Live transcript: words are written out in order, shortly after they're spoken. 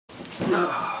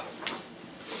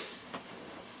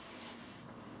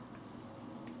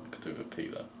Could do with a pee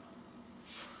though.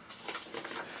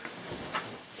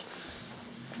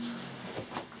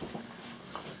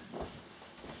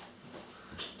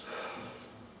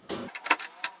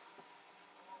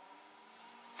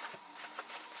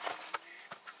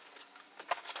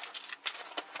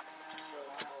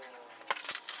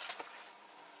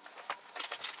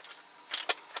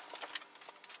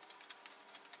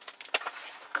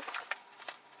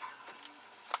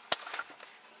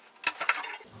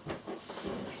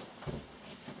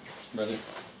 Ready?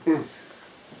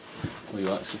 Were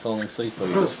you actually falling asleep or were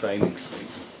you just feigning sleep?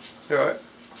 You alright?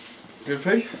 Good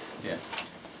pee? Yeah.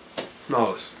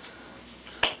 Marvellous.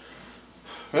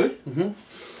 Ready?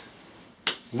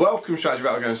 Welcome Strategy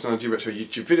Battle Games to the GBHL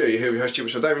YouTube video. You're here with host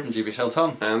GBHL Damian. GBHL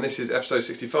Tom. And this is episode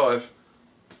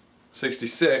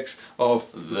 66 of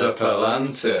the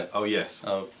Palantir. Oh yes.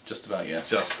 Oh, just about yes.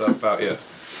 Just about yes.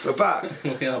 We're back.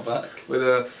 We are back. With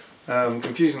a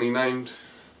confusingly named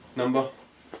number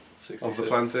 66. of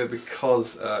the Palantir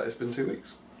because it's been 2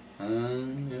 weeks.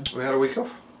 Yeah. We had a week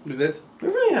off. We did?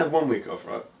 We've only had 1 week off,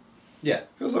 right? Yeah.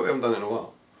 Feels like we haven't done it in a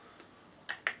while.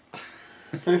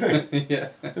 What do you think? Yeah.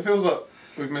 It feels like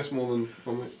we've missed more than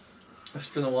 1 week. It's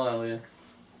been a while, yeah.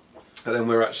 And then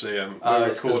we're actually it's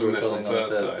 'cause recording we're this on recording on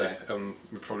Thursday.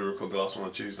 We probably recorded the last one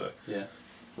on Tuesday. Yeah.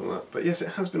 But yes, it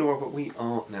has been a while, but we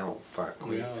are now back.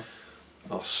 We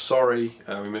are sorry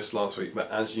we missed last week,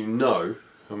 but as you know,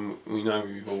 we know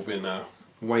you've all been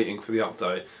waiting for the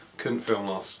update. Couldn't film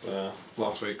last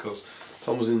week because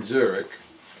Tom was in Zurich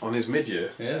on his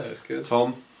mid-year. Yeah, it was good.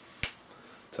 Tom,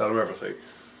 tell them everything.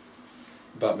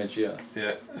 About mid-year?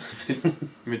 Yeah.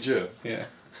 Mid-year? Yeah.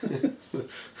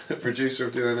 Producer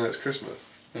of Do They Know It's Christmas.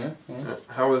 Yeah. Yeah.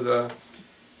 How was It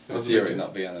was Zurich,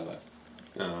 not Vienna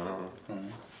though.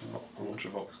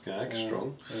 Ultravox gag,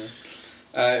 strong.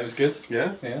 Yeah. It was good.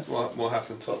 Yeah? Yeah. What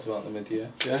happened? Talked about the mid-year.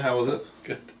 Yeah, how was it?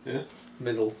 Good. Yeah?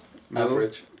 Middle.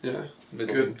 Average? Yeah.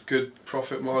 Middle. Good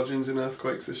profit margins in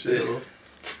earthquakes this year? Yeah.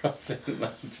 Profit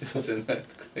margins in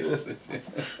earthquakes this year.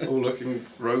 All looking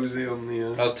rosy on the...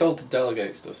 I was told to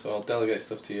delegate stuff, so I'll delegate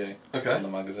stuff to you. Okay. On the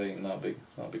magazine, that'll be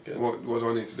good. What do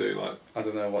I need to do? Like, I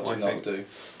don't know what you not do.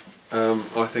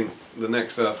 I think the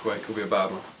next earthquake will be a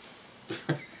bad one.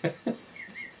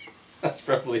 That's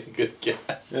probably a good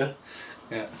guess. Yeah?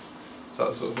 Yeah. Is that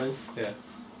the sort of thing? Yeah.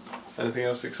 Anything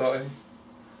else exciting?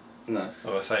 No.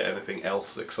 Oh, I say anything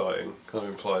else exciting kind of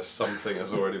implies something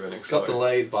has already been exciting. Got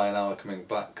delayed by an hour coming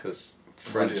back because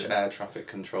French Brilliant. air traffic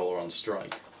control are on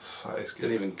strike. That is good.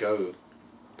 Didn't even go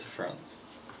to France.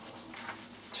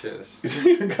 Cheers. You didn't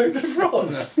even go to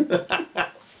France? No.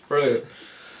 Brilliant.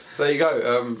 So there you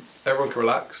go. Everyone can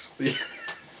relax.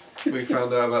 We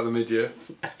found out about the mid-year.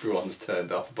 Everyone's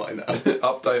turned off by now.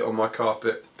 Update on my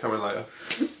carpet coming later.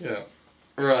 Yeah.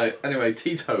 Right. Anyway,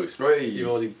 tea toast. Right. You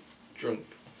already drunk.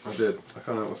 I did. I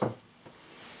can't help myself.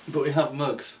 But we have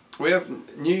mugs. We have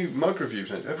new mug reviews.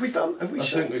 Have we done? Have we? I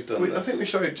think we've done. I think we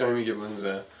showed Jamie Gibbons'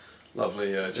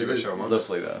 lovely GBHL mugs.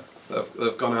 Lovely though.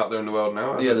 They've gone out there in the world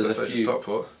now. Yeah, there's a Desolation few of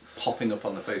Stockport. Popping up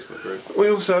on the Facebook group. We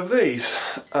also have these.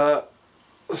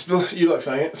 You like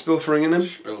saying it? Spilfringen.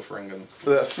 Spilfringen.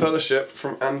 The fellowship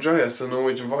from Andreas, the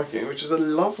Norwegian Viking, which is a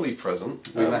lovely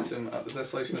present. We met him at the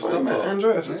Desolation of I Stockport. met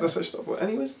Andreas at Desolation of Stockport, and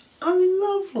he was a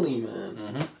lovely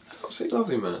man. Absolutely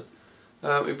lovely man.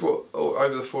 We brought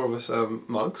over the 4 of us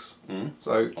mugs,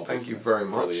 so Obviously. thank you very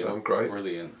much. Brilliant. Great.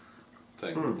 Brilliant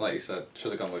thing. Like you said,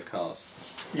 should have gone with cars.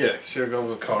 Yeah, should have gone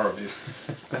with car reviews.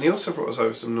 And he also brought us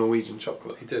over some Norwegian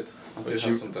chocolate. He did. I do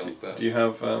have some downstairs. Do you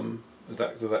have? Does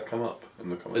that come up in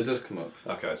the comments? It does come up.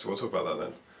 Okay, so we'll talk about that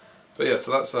then. But yeah,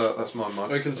 so that's my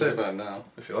mug. We can say about it now,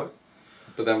 if you like.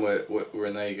 But then we're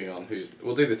reneging on who's.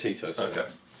 We'll do the Tito's first. Okay.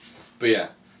 But yeah,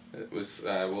 it was.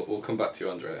 We'll come back to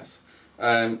you, Andreas.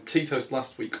 Tito's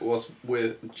last week was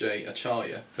with Jay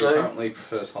Acharya, who apparently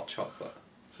prefers hot chocolate.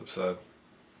 It's absurd.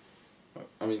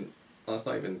 I mean, that's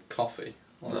not even coffee.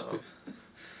 No.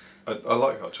 I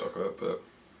like hot chocolate, but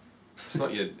it's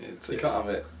not your. You can't have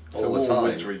it it's all a the warm, time.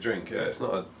 wintry drink. Yeah, it's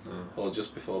not a. Or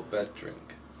just before bed drink.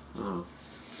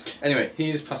 Anyway, he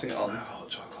is passing it on. I'll have hot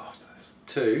chocolate after this.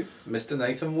 To Mr.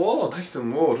 Nathan Ward.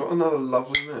 Nathan Ward, what another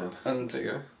lovely man. And there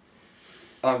you go.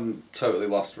 I'm totally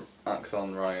lost,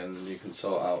 Acthon, Ryan. You can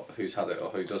sort out who's had it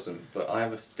or who doesn't. But I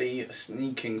have a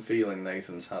sneaking feeling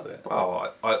Nathan's had it.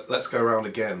 Oh, let's go around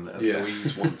again, as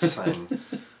Louise once sang.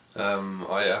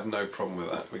 I have no problem with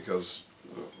that because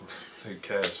who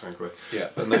cares, frankly. Yeah.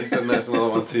 But Nathan, there's another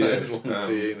one to you. There's one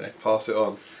to you, Nathan. Pass it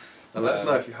on. And let us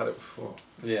know if you had it before.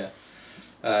 Yeah.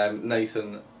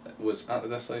 Nathan was at the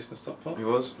Desolation of Stockport. He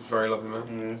was. Very lovely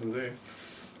man. Yes, indeed.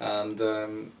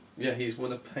 And yeah, he's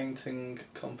won a painting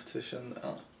competition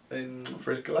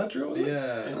for his Galadriel, was it?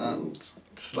 Yeah, and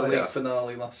the league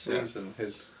finale last season.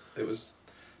 It was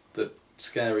the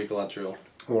scary Galadriel.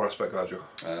 War aspect Galadriel.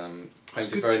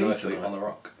 Painted very nicely on a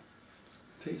rock.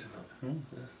 Teaser night.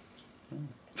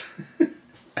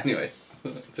 Anyway,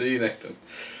 to you, Nathan.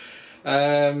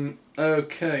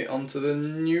 Okay, on to the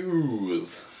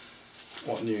news.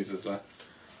 What news is there?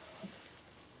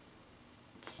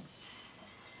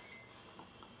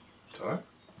 Sorry?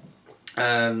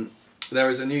 There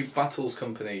is a new Battles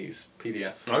Companies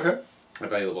PDF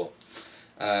available.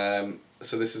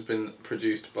 So this has been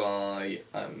produced by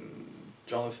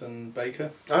Jonathan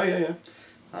Baker. Oh, yeah.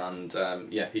 And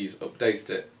he's updated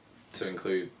it to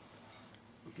include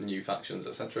new factions,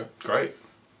 etc. Great.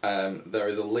 There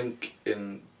is a link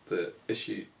in the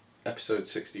episode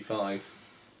 65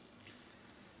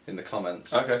 in the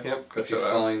comments. Okay, yep. If you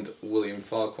find William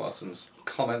Farquharson's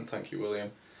comment, thank you,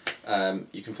 William,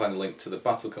 you can find a link to the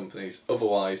Battle Companies.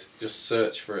 Otherwise, just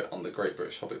search for it on the Great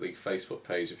British Hobbit League Facebook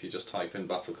page. If you just type in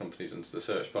Battle Companies into the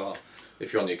search bar,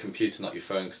 if you're on your computer, not your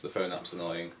phone, because the phone app's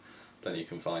annoying, then you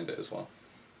can find it as well.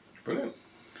 Brilliant.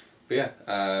 But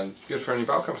yeah, good for any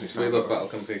Battle Companies. We love Battle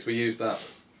Companies. We use that.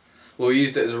 Well, we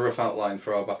used it as a rough outline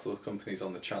for our Battle Companies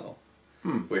on the channel.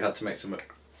 We had to make some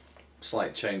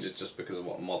slight changes just because of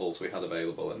what models we had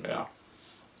available and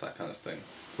that kind of thing.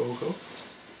 Cool.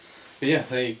 But yeah,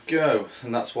 there you go,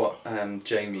 and that's what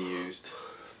Jamie used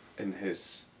in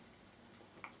his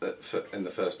in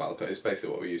the first Battle Company. It's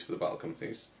basically what we used for the Battle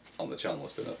Companies on the channel.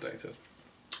 Has been updated.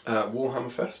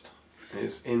 Warhammer Fest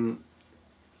is in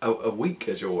a week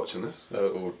as you're watching this.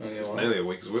 It's nearly a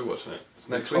week as we're watching it. It's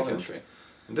next weekend.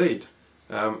 Indeed.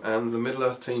 And the Middle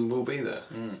Earth team will be there.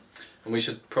 And we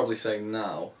should probably say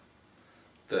now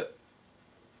that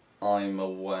I'm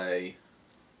away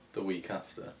the week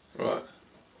after. Right.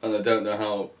 And I don't know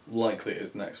how likely it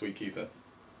is next week either.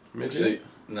 Midget?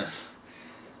 No.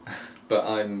 But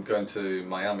I'm going to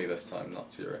Miami this time,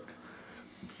 not Zurich.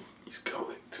 He's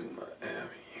going to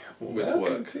Miami. With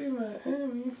work. To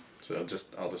Miami. So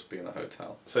I'll just be in a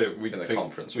hotel. So we in a think,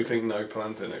 conference we room. think no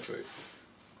Palantir next week.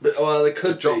 But there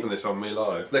could be dropping this on me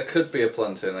live. There could be a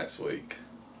Palantir next week,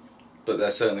 but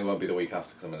there certainly won't be the week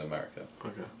after because I'm in America.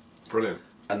 Okay, brilliant.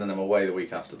 And then I'm away the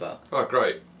week after that. Oh,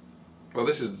 great. Well,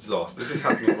 this is a disaster. This is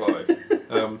happening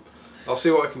live. I'll see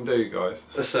what I can do, guys.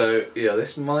 So yeah,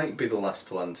 this might be the last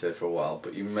Palantir for a while,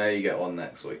 but you may get one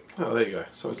next week. Oh, there you go.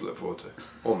 Something to look forward to,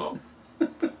 or not.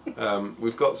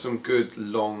 We've got some good,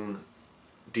 long,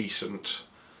 decent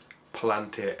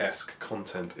Palantir-esque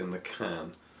content in the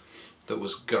can that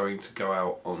was going to go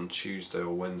out on Tuesday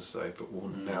or Wednesday, but will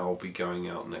now be going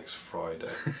out next Friday.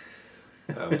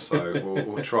 So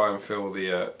we'll try and fill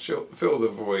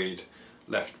the void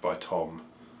left by Tom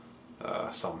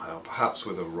somehow, perhaps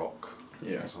with a rock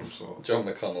of some sort. John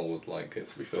McConnell would like it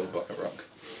to be filled by a rock.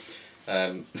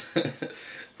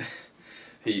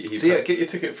 Get your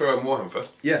ticket for Warhammer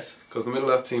Fest. Yes, because the Middle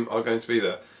Earth team are going to be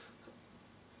there.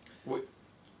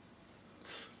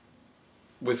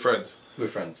 With friends.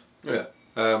 With friends. Yeah.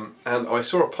 And I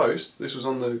saw a post. This was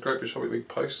on the Great British Hobbit League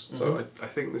post, so I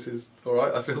think this is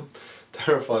alright. I feel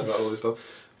terrified about all this stuff.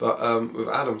 But with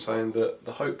Adam saying that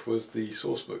the hope was the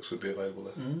source books would be available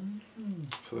there.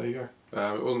 So there you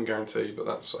go. It wasn't guaranteed, but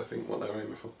that's, I think, what they were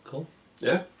aiming for. Cool.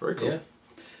 Yeah, very cool. Yeah.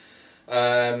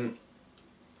 And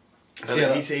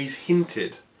he's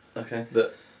hinted okay.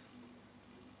 that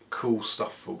cool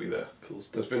stuff will be there. Cool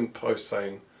stuff. There's been posts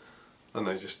saying, I don't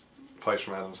know, just posts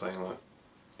from Adam saying like,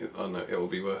 I don't know, it'll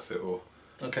be worth it, or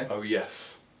oh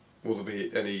yes, will there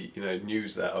be any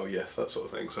news there? Oh yes, that sort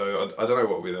of thing. So I don't know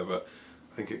what will be there, but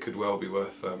I think it could well be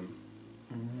worth going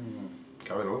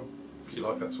along if you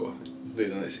like that sort of thing.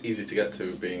 Indeed, and it's easy to get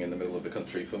to being in the middle of the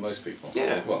country for most people.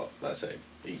 Yeah. Well, let's say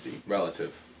easy,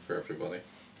 relative for everybody.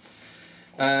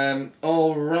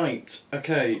 All right.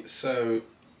 Okay. So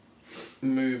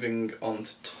moving on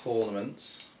to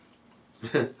tournaments.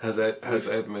 Has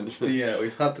Ed mentioned? Yeah,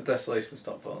 we've had the Desolation of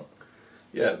Stockport.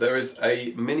 Yeah, there is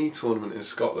a mini tournament in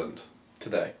Scotland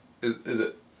Today. Is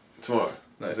it tomorrow?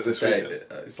 No, is it's it this today.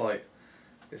 weekend?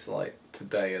 It's like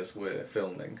today as we're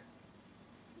filming.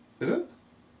 Is it?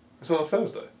 It's on a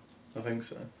Thursday. I think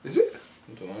so. Is it?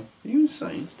 I don't know. Are you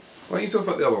insane? Why don't you talk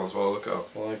about the other ones while I look it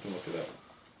up? Well, I can look it up.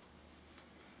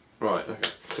 Right. Okay.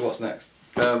 So what's next?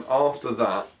 After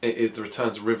that, it is the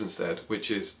return to Rivenstead,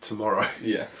 which is tomorrow.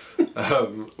 Yeah.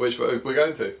 Which we're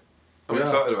going to. I'm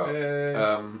excited about.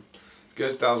 Yeah.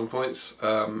 Goes 1,000 points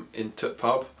in Tut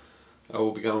Pub. I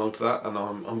will be going along to that, and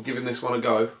I'm giving this one a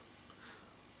go.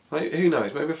 Who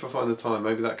knows? Maybe if I find the time,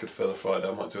 maybe that could fill a Friday.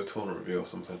 I might do a tournament review or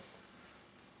something.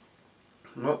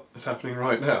 What? It's happening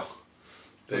right now.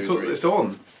 It's David on. Reed. It's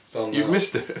on. It's on You've now.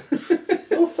 missed it.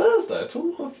 It's on Thursday. It's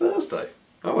on Thursday.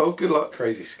 Oh well, good luck.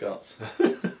 Crazy Scots.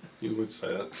 You would say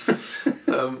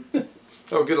that.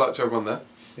 Oh, good luck to everyone there.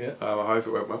 Yeah. I hope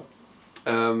it went well.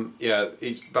 Yeah,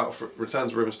 each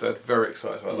returns to Rivenstead. Very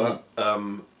excited about that.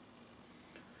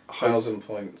 1,000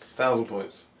 points. 1,000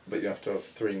 points. But you have to have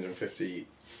 350.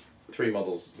 3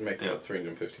 models making up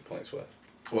 350 points worth.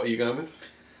 What are you going with?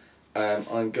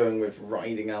 I'm going with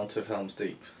Riding Out of Helm's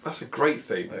Deep. That's a great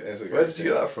theme. It is a great Where did you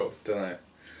theme. get that from? Don't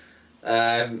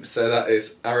know. So that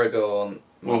is Aragorn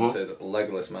mounted,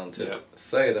 Legolas mounted,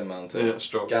 Theoden mounted,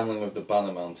 strong. Gambling with the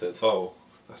Banner mounted, Oh,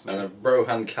 that's and nice. a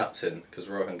Rohan Captain, because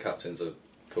Rohan Captains are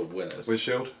for winners. With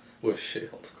shield? With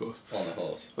shield. Of course. On a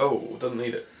horse. Oh, doesn't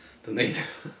need it. Doesn't need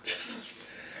just.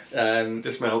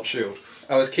 Dismount shield.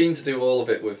 I was keen to do all of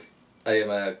it with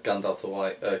Aemir, Gandalf the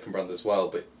White, Erkenbrand as well,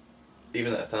 but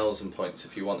even at 1,000 points,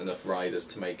 if you want enough riders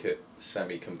to make it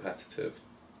semi-competitive,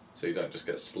 so you don't just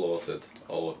get slaughtered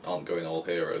or aren't going all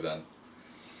hero, then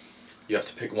you have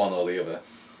to pick one or the other.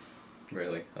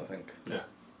 Really, I think. Yeah.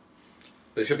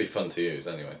 But it should be fun to use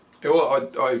anyway. Yeah, well,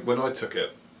 I when I took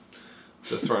it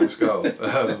to Throne of Skulls,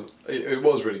 it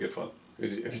was really good fun.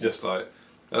 If you just like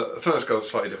Throne of Skulls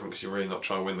is slightly different because you're really not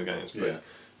trying to win the games. But Yeah.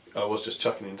 I was just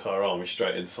chucking the entire army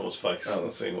straight into someone's face and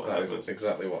seeing what that happens. is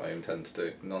exactly what I intend to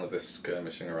do. None of this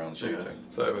skirmishing around shooting. Yeah.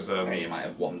 So it was. Yeah, you might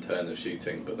have one turn of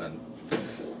shooting, but then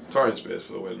Throwing spears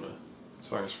for the win, man.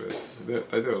 Throwing spears.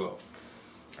 They do a lot.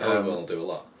 Aragorn will do a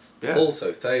lot. Yeah.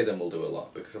 Also, Theoden will do a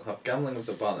lot because he'll have Gambling of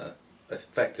the Banner,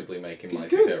 effectively making He's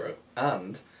Mighty good. Hero.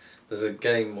 And there's a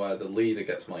game where the leader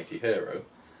gets Mighty Hero,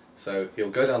 so he'll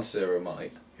go down to 0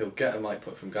 might, he'll get a might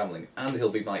point from Gambling, and he'll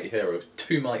be Mighty Hero.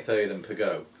 2 might Theoden per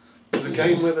go. There's a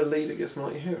game where the leader gets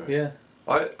Mighty Hero. Yeah.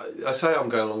 I say I'm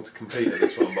going along to compete in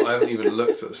this one, but I haven't even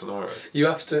looked at the scenario. You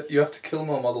have to kill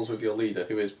more models with your leader,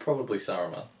 who is probably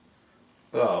Saruman.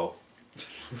 Oh. But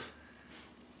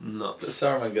Nuts.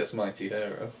 Saruman gets Mighty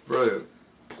Hero. Brilliant.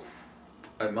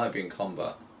 It might be in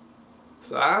combat.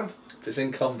 Sam? If it's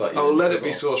in combat, Oh, you're in let it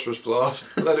be trouble. Sorcerer's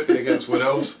Blast. Let it be against Wood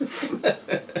Elves.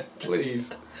 Please.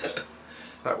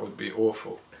 That would be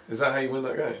awful. Is that how you win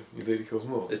that game? Your leader kills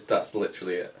more? That's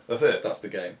literally it. That's it? That's the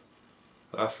game.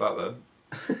 That's that then.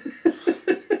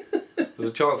 There's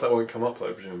a chance that won't come up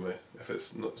though, presumably, if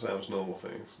it's not Sam's normal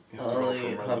things. You have to roll from I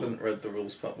random. haven't read the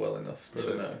rules pack well enough to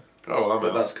Really? know. Oh, well, I'm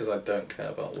But out. that's because I don't care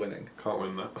about winning. Can't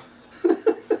win that.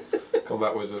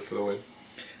 Combat Wizard for the win.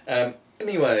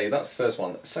 Anyway, that's the first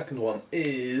one. Second one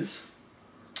is...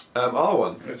 Our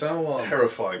one. It's our one.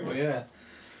 Terrifying. Oh, yeah.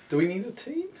 Do we need a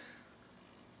team?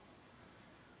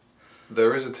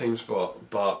 There is a team spot,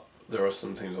 but there are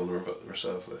some teams on the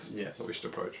reserve list Yes. that we should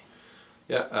approach.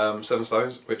 Yeah, 7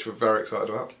 Stones, which we're very excited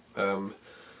about. I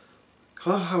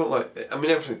haven't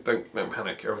everything. Don't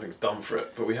panic. Everything's done for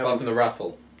it, but we Apart haven't. from the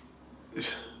raffle.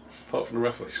 Apart from the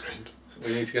raffle, he screamed.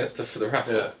 We need to get stuff for the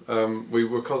raffle. Yeah, we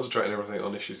were concentrating everything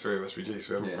on issue 3 of SVG,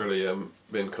 so we haven't really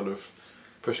been kind of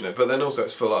pushing it. But then also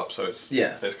it's full up, so it's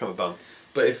kind of done.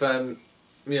 But if I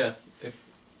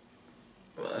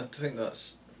think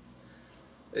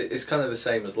it's kind of the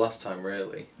same as last time,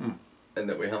 really, in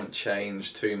that we haven't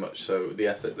changed too much. So the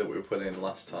effort that we were putting in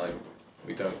last time,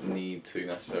 we don't need to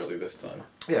necessarily this time.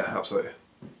 Yeah, absolutely.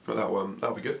 But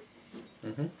that'll be good.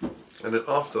 Mhm. And then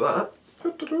after that,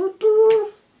 Are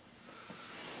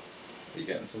you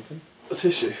getting something? a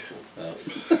tissue. No.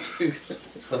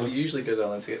 Well, you usually go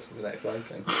down there to get something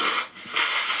exciting.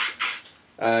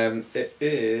 It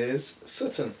is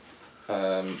Sutton,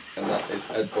 and that is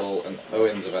Ed Ball and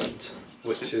Owen's event,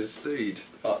 which is Indeed.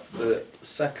 the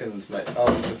second May.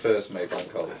 Oh, it's the first May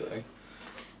bank holiday.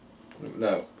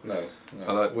 No.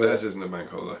 Theirs isn't a bank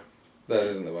holiday.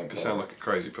 Theirs isn't the bank You holiday. sound like a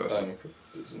crazy person.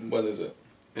 When is it?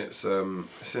 It's in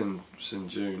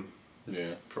June,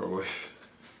 Yeah. probably.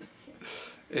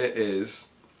 It is.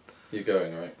 You're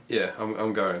going, right? Yeah,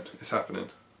 I'm going. It's happening.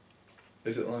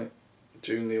 Is it like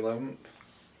June the 11th?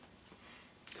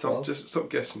 Stop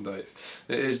guessing dates.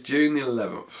 It is June the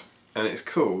 11th, and it's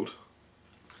called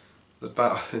the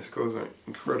battle. It's called something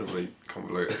incredibly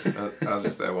convoluted, as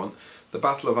is their one. The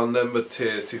Battle of Unnumbered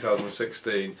Tears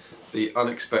 2016. The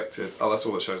unexpected. Oh, that's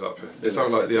all that shows up here. It's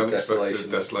something like the unexpected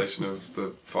desolation of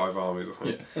the 5 armies or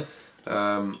something.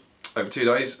 Yeah. Over 2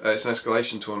 days, it's an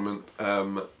escalation tournament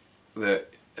that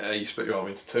you split your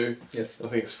army into 2. Yes. I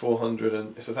think it's 400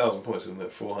 and it's 1,000 points, isn't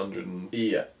it? 400 and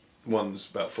Yeah. one's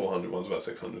about 400, one's about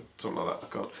 600, something like that. I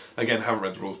can't. Again, haven't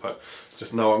read the rules pack.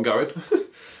 Just know I'm going.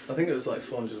 I think it was like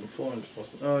 400 and 400,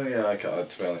 wasn't it? Oh yeah, I can't.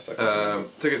 To be honest, I can't remember.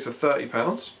 Tickets are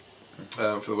 £30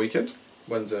 for the weekend.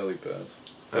 When's early bird?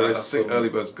 I think early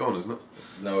bird's gone, isn't it?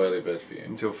 No early bird for you.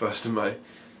 Until 1st of May.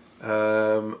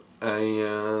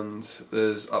 And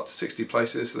there's up to 60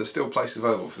 places, so there's still places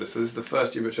available for this. So this is the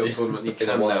first GBHL tournament you can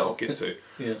now get to.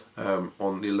 Yeah.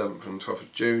 On the 11th and 12th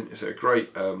of June. It's a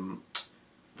great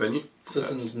venue.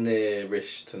 Sutton's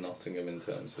near-ish to Nottingham in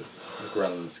terms of the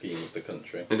grand scheme of the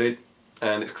country. Indeed.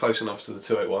 And it's close enough to the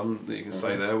 281 that you can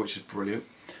stay there, which is brilliant.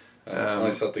 I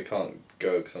sadly can't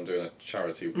go because I'm doing a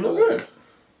charity walk. Not good.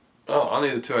 Oh, I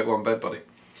need a 281 bed, buddy.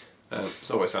 That's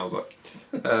what it sounds like.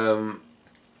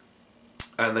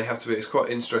 And they have to be. It's quite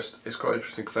interesting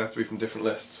because they have to be from different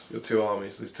lists. Your two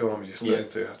armies, these two armies you split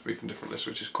into, have to be from different lists,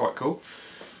 which is quite cool.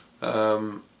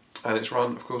 And it's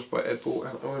run, of course, by Ed Paul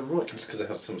and Owen Wright. It's because they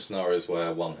have some scenarios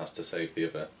where one has to save the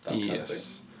other. That kind of thing.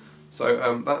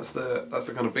 So that's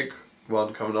the kind of big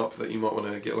one coming up that you might want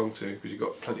to get along to because you've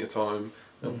got plenty of time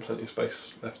and plenty of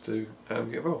space left to get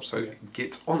involved. So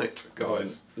get on it,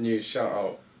 guys. New shout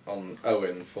out on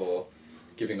Owen for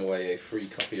giving away a free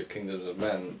copy of Kingdoms of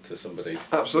Men to somebody.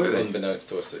 Absolutely. Unbeknownst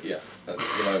to us at the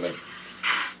moment.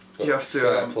 But you have to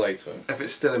fair play to him. If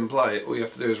it's still in play, all you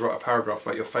have to do is write a paragraph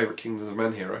about your favourite Kingdoms of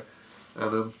Men hero,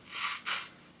 and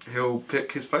he'll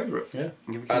pick his favourite. Yeah.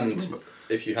 And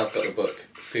if you have got the book,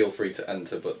 feel free to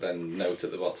enter, but then note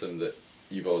at the bottom that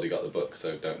you've already got the book,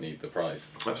 so don't need the prize.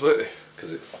 Absolutely.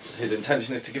 Because his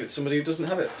intention is to give it to somebody who doesn't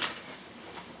have it.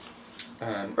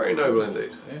 Very noble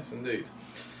indeed. Yes, indeed.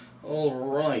 All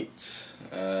right.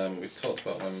 We talked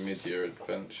about my mid-year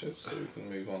adventures, so we can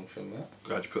move on from that.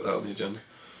 Glad you put that on the agenda.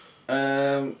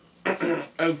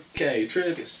 Okay,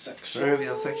 trivia section.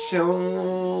 Trivia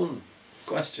section.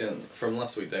 Question from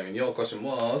last week, Damian. Your question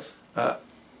was...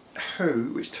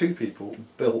 which two people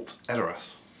built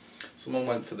Edoras? Someone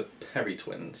went for the Perry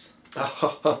twins.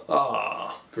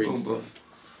 Green Boom, stuff.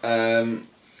 boom.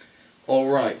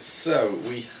 Alright, so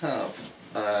we have...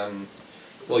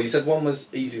 well, you said one was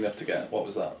easy enough to get. What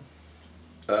was that?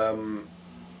 Helm,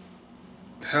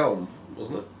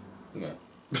 wasn't it? No.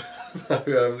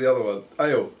 The other one.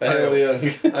 Ale. Young.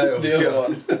 The other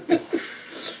one.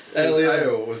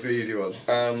 Ale was the easy one.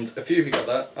 And a few of you got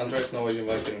that. Andreas Norwegian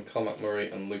Viking, Cormac Murray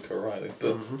and Luke O'Reilly.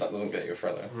 But that doesn't get you a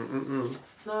Freddo.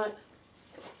 Night.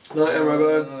 Night,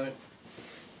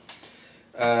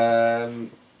 Emma.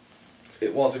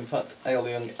 It was in fact Ale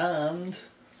Young and...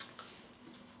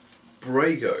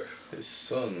 Brago. His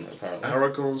son, apparently.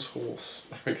 Aragon's horse.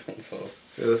 Aragon's horse.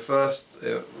 Yeah, the first...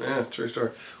 Yeah, true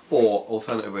story. Or,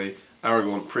 alternatively,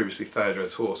 Aragon, previously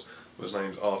Theodred's horse, was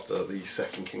named after the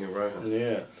second king of Rohan.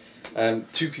 Yeah.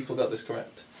 Two people got this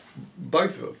correct.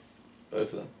 Both of them?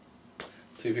 Both of them.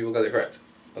 Two people got it correct.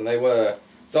 And they were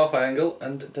Zarfai Engel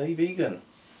and Dave Egan.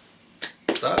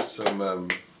 That's some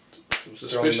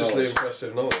suspiciously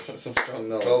impressive knowledge. That's some strong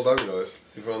knowledge. Well done, guys.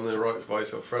 You've won the right to buy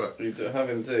yourself Freddo. You do have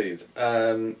indeed.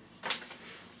 I'm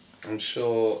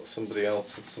sure somebody else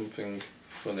said something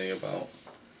funny about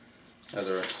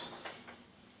Edoras.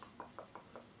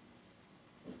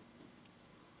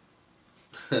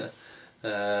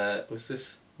 Was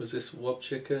this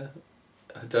Wobchika?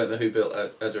 I don't know who built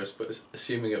Edoras, but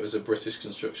assuming it was a British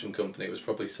construction company, it was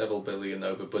probably several billion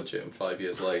over budget and 5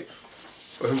 years late.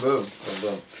 Boom, boom. Boom,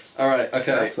 boom. Alright,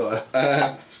 okay.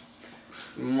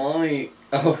 My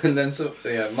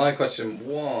question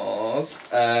was,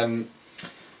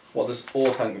 what does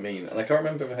Orthanc mean? And I can't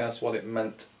remember if I asked what it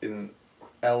meant in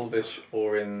Elvish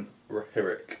or in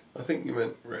Rohirric. I think you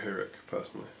meant Rohirric,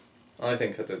 personally. I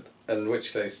think I did. In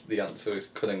which case the answer is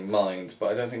cunning mind,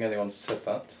 but I don't think anyone said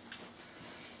that.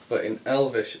 But in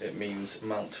Elvish it means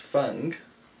Mount Fang,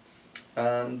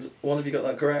 and one of you got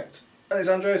that correct, and it's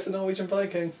Andreas the Norwegian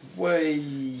Viking.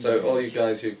 Way. So all you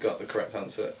guys who've got the correct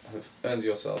answer have earned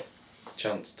yourself the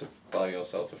chance to buy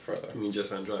yourself a Freddo. You mean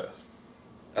just Andreas?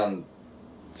 And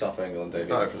South England and David.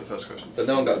 No, for the first question. But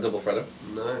no one got a double Freddo.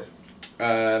 No.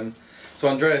 So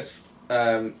Andreas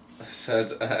said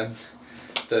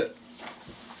that...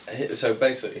 So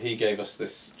basically he gave us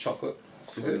this chocolate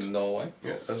from Norway.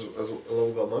 Yeah, as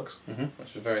along with our mugs.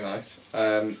 Which was very nice.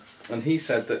 And he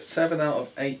said that 7 out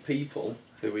of 8 people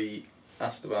who he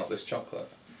asked about this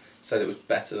chocolate said it was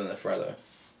better than a Freddo.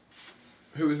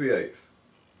 Who was the 8th?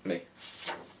 Me.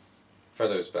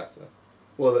 Freddo's better.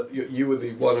 Well, you were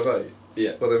the 1 of 8?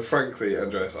 Yeah. Well then, frankly,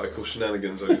 Andreas, I call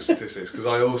shenanigans on your statistics, because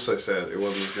I also said it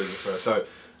wasn't as good as a Freddo. So,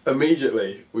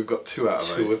 immediately, we've got 2 out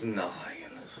of 8. 2 of 9.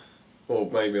 Or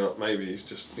maybe not, maybe he's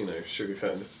just,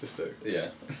 sugarcoating the statistics. Yeah.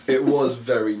 It was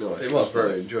very nice. It was very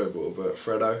nice. enjoyable, but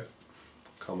Freddo,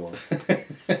 come on.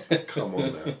 Come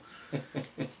on now.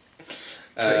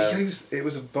 But it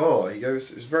was a bar, it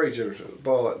was very generous, a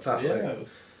bar like that, Yeah, it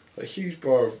was. a huge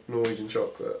bar of Norwegian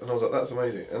chocolate, and I was like, that's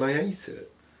amazing, and I ate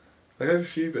it, I gave a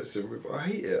few bits to him, but I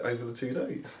ate it over the 2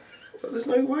 days. Like, there's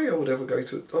no way I would ever go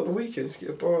to on the weekend to get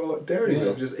a bar of like dairy milk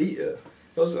and just eat it.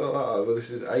 I was like, well, this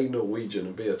is A, Norwegian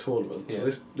and B, a tournament, so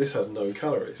this has no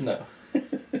calories. No.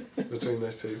 Between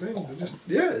those two things, I just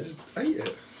ate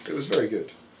it. It was very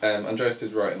good. Andreas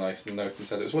did write a nice note and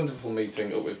said it was wonderful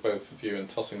meeting up with both of you and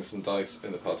tossing some dice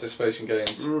in the participation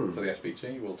games for the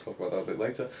SBG. We'll talk about that a bit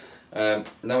later.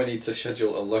 Now we need to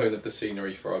schedule a loan of the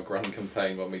scenery for our grand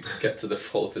campaign when we get to the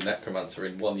Fall of the Necromancer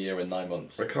in 1 year and 9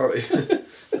 months. I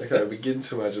can't begin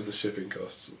to imagine the shipping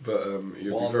costs, but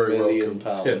you'd be very £1 million.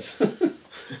 welcome. Yes.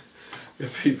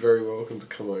 You'd be very welcome to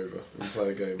come over and play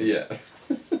a game. Yeah.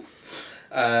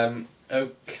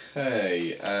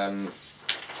 Okay.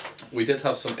 We did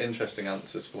have some interesting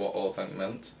answers for what Orthanc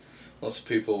meant. Lots of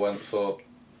people went for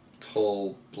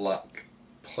tall, black,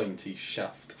 pointy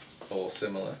shaft or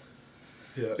similar.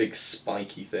 Yeah. Big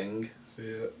spiky thing.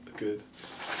 Yeah, good.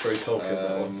 Very Tolkien,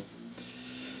 that one.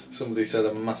 Somebody said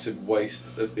a massive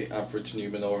waste of the average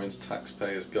Numenorian's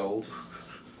taxpayers' gold.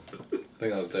 I think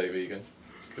that was Dave Egan.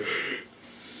 That's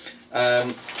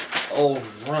good.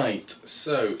 Alright,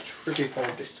 so trivia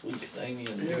for this week, Damian.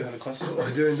 Do you have a question?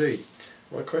 I do indeed.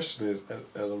 My question is,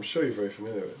 as I'm sure you're very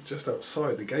familiar with, just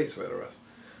outside the gates of Edoras,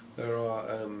 there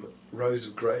are rows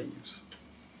of graves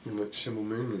in which Symbol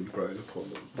Moonwind grows upon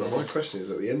them. But my question is,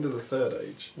 at the end of the Third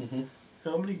Age,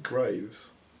 how many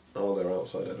graves are there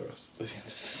outside Edoras? At the end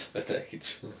of the Third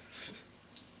Age.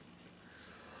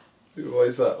 Why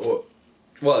is that? What?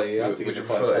 Well, you have to give you a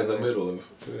point prefer in the middle of?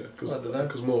 Yeah,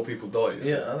 because more people die.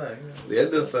 Yeah, I know. Yeah. The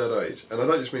end of the Third Age, and I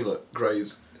don't just mean like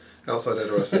graves outside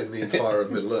Edoras in the entire of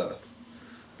Middle Earth.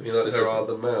 I mean, like, there are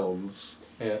the mounds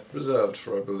reserved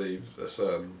for, I believe, a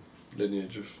certain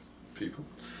lineage of people.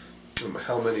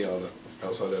 How many are there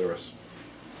outside Edoras?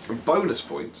 And bonus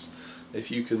points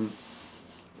if you can.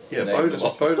 Yeah, bonus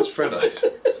Freddos.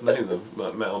 Name them,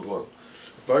 like Mound 1.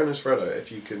 Bonus Freddo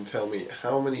if you can tell me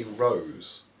how many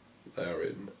rows they are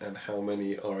in and how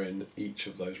many are in each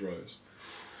of those rows.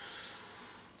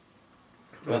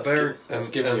 That's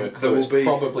giving you a clue. It's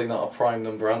probably not a prime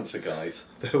number answer, guys.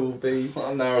 There will be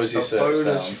that narrows your a search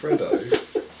bonus down.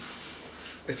 Freddo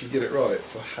if you get it right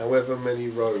for however many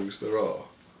rows there are.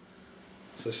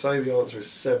 So say the answer is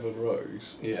 7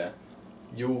 rows. Yeah.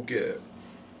 You'll get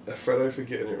a Freddo for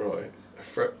getting it right. A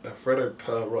Freddo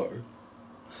per row.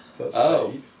 So that's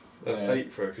 8. That's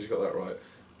 8 Freddo because you got that right.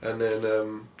 And then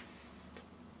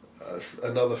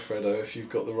another Freddo if you've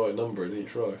got the right number in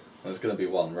each row. There's going to be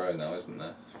 1 row now, isn't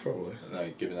there? Probably. No,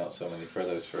 you're giving out so many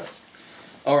Freddos for it.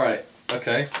 Alright,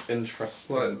 okay.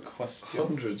 Interesting question.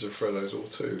 Hundreds of Freddos or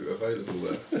 2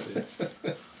 available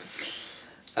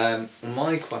there.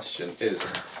 My question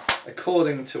is,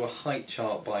 according to a height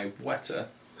chart by Wetter,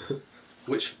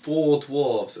 which 4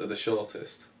 dwarves are the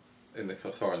shortest in the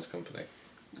Thorin's company?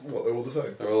 What, they're all the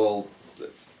same? They're all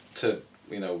to,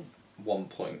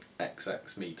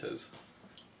 1.xx meters.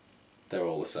 They're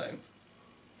all the same.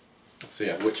 So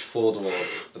yeah, which 4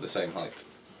 dwarves are the same height?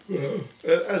 And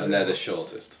they're the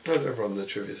shortest. As everyone in the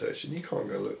trivia section, you can't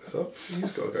go look this up.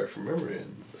 You've got to go from memory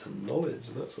and knowledge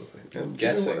and that sort of thing. And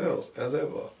guessing. Do you know what else? As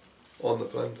ever, on the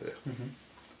Palantir,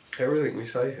 everything we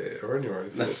say here are only our own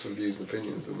thoughts and views and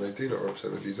opinions, and they do not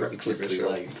represent the views of the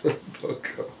GBHL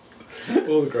podcast,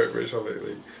 or the Great British Hobbit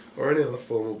League, or any other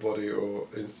formal body or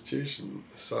institution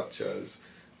such as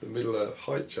the Middle Earth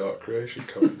Height Chart Creation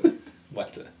Company.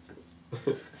 Wetter.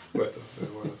 Wetter.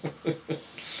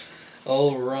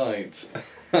 Alright.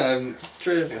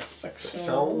 Trivia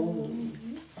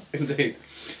section. Indeed.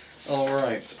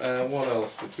 Alright.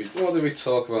 What did we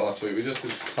talk about last week? We just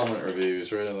did comment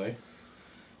reviews, really.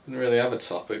 Didn't really have a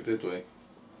topic, did we?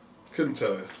 Couldn't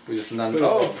tell you. We just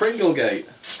Pringlegate.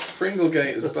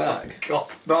 Pringlegate is back. God,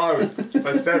 no!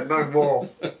 I said no more.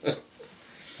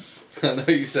 I know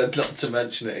you said not to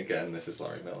mention it again. This is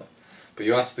Larry Miller. But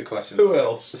you asked the question. Who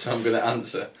else? So I'm going to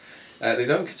answer. They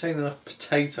don't contain enough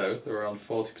potato, they're around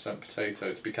 40%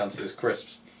 potato, to be counted as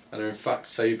crisps, and are in fact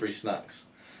savoury snacks.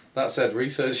 That said,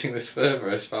 researching this further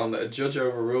has found that a judge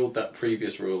overruled that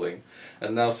previous ruling,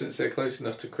 and now since they're close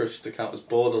enough to crisps to count as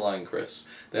borderline crisps,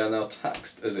 they are now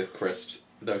taxed as if crisps,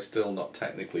 though still not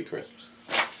technically crisps.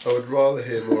 I would rather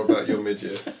hear more about your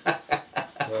mid-year.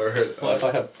 What if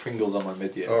I had Pringles on my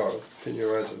mid-year? Oh, can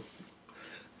you imagine?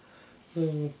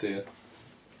 Oh dear.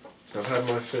 I've had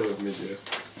my fill of mid-year.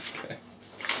 Okay.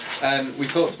 We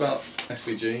talked about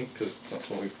SBG, because that's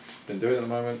what we've been doing at the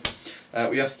moment.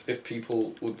 We asked if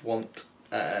people would want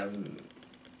to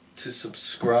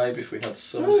subscribe if we had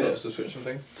some sort of subscription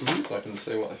thing. So I can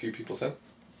say what a few people said.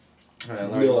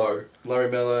 Larry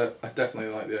Miller, I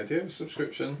definitely like the idea of a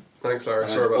subscription. Thanks, Larry.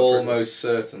 And Sorry I'd about almost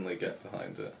certainly get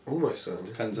behind it. Almost certainly.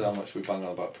 Depends how much we bang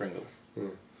on about Pringles.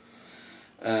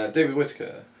 Mm. David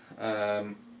Whitaker,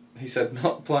 he said,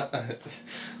 not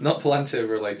Palantir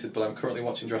related, but I'm currently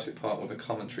watching Jurassic Park with a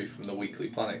commentary from the Weekly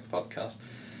Planet podcast.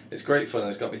 It's great fun and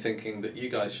it's got me thinking that you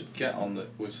guys should get on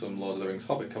with some Lord of the Rings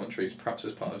Hobbit commentaries, perhaps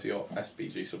as part of your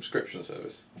SBG subscription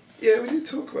service. Yeah, we did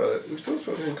talk about it. We've talked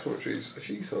about doing commentaries a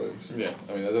few times. Yeah,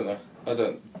 I mean, I don't know. I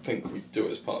don't think we do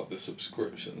it as part of the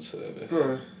subscription service.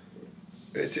 No.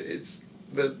 It's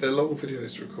they're long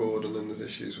videos to record, and then there's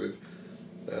issues with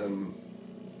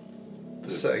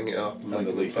setting it up and the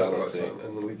making it play at the right legality. time,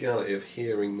 and the legality of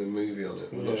hearing the movie on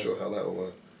it. We're not sure how that will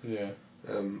work. Yeah.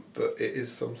 But it is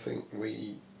something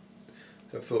we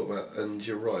have thought about, and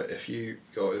you're right. If you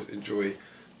guys enjoy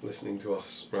listening to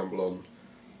us ramble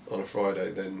on a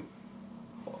Friday, then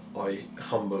I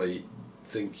humbly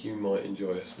think you might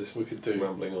enjoy us listening. We could do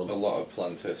rambling on a lot of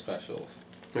Palantir specials.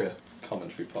 Yeah.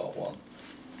 Commentary part 1.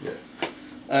 Yeah.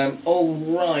 All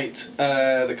right.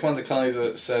 The Commander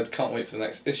Kaiser said, can't wait for the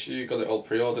next issue. Got it all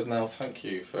pre-ordered now. Thank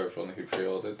you for everyone who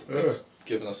pre-ordered. It's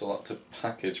given us a lot to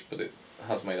package, but it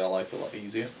has made our life a lot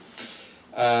easier.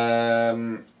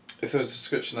 If there was a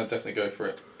subscription, I'd definitely go for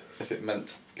it if it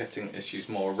meant getting issues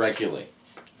more regularly.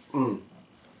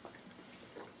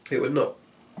 It would not.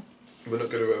 We're not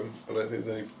going to. I don't think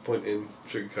there's any point in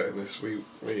sugarcoating this. We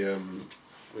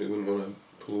wouldn't want to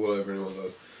pull the wool over anyone's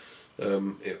eyes.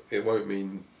 It won't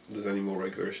mean there's any more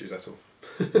regular issues at all.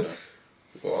 No.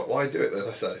 Why do it then?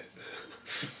 I say.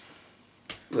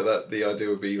 That the idea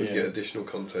would be you would get additional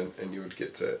content and you would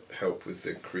get to help with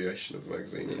the creation of the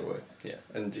magazine in a way. Yeah,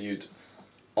 and you'd,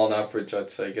 on average,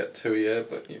 I'd say get 2 a year,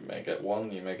 but you may get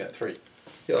 1, you may get 3.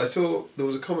 Yeah, I saw there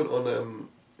was a comment on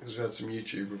because we had some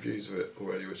YouTube reviews of it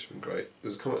already, which have been great. There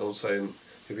was a comment on saying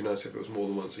it'd be nice if it was more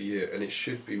than once a year, and it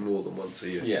should be more than once a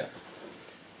year. Yeah.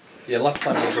 Yeah, last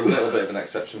time was a little bit of an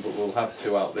exception, but we'll have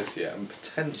 2 out this year and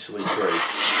potentially 3.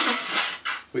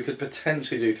 We could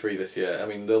potentially do 3 this year. I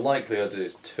mean, the likelihood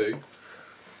is 2.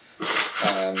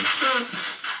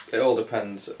 It all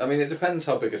depends. I mean, it depends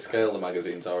how big a scale the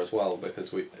magazines are as well,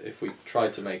 because if we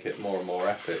tried to make it more and more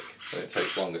epic, then it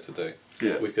takes longer to do.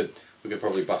 Yeah. We could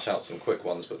probably bash out some quick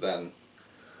ones, but then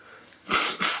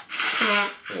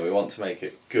we want to make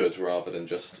it good rather than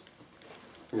just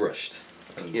rushed.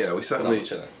 And yeah, we certainly.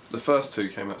 not in it. The first 2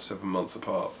 came out 7 months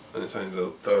apart, and it's only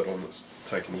the third one that's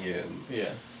taken a year. And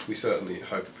Yeah. we certainly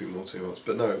hope it'd be more 2 months,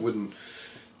 but no, it wouldn't.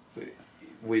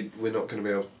 We're not going to be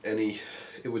able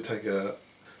It would take a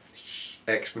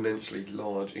exponentially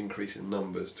large increase in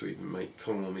numbers to even make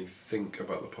Tom and me think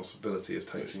about the possibility of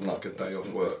taking like a day off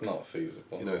work. It's not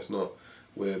feasible. You know, it's not.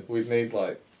 We'd need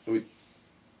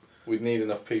we'd need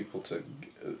enough people to.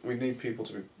 We'd need people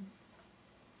to be.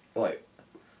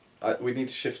 We'd need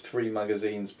to shift 3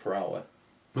 magazines per hour.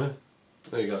 There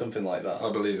you go. Something like that.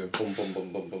 I believe him. Boom, boom,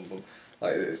 boom, boom, boom, boom.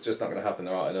 Like, it's just not going to happen.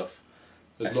 There aren't enough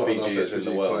There's not enough SPGs in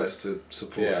the world players to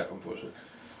support it, unfortunately.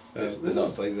 There's not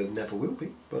to say there never will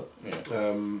be, but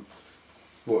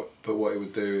what it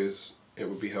would do is it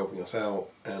would be helping us out,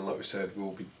 and like we said,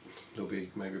 there'll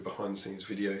be maybe a behind the scenes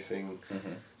video thing,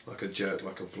 like a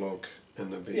vlog,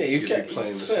 and there'll be you'd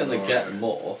playing the certainly scenario. get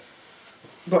more.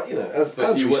 But you know, as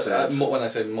we said, when I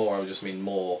say more, I just mean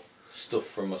more stuff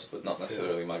from us, but not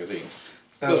necessarily magazines.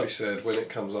 As we said, when it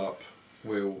comes up,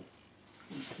 you'll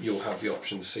have the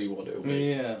option to see what it'll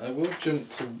be. Yeah, I will jump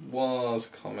to War's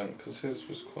comment because his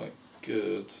was quite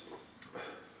good.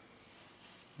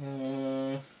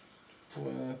 Where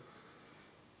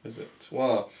is it?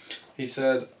 War. He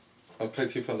said, "I pay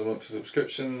 £2 a month for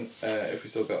subscription. If we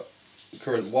still got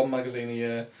current 1 magazine a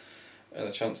year and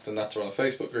a chance to natter on a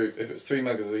Facebook group. If it's 3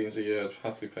 magazines a year, I'd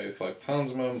happily pay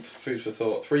 £5 a month. Food for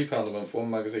thought, £3 a month, 1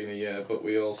 magazine a year, but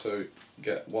we also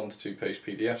get 1 to 2 page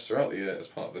PDFs throughout the year as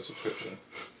part of the subscription.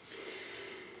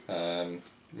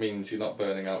 Means you're not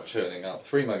burning out, churning out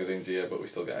 3 magazines a year, but we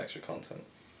still get extra content."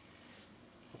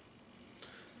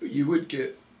 You would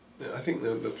get. I think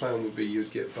the plan would be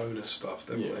you'd get bonus stuff,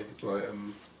 definitely, like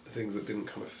things that didn't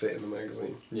kind of fit in the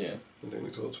magazine. Yeah. I think we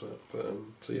talked about, but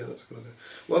so yeah, that's a good idea.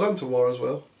 Well done to War as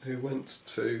well, who went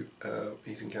to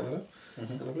he's in Canada,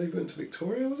 and I believe he went to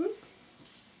Victoria. Was it?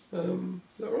 Is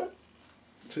that right?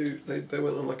 They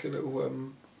went on like a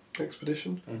little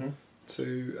expedition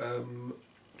to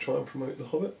try and promote The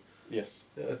Hobbit. Yes.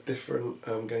 At a different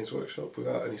Games Workshop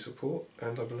without any support,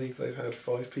 and I believe they've had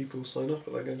 5 people sign up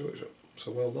at that Games Workshop.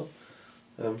 So well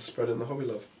done, spreading the hobby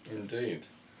love. Indeed.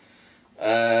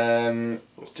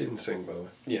 Didn't sing, by the way.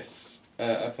 Yes.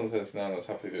 iPhone 39, I was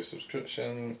happy to do a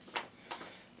subscription.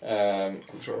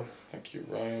 That's right. Thank you,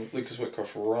 Ryan. Lucas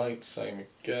Whitcroft, right, same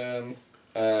again.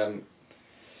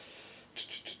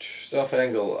 South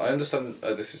Engel, I understand,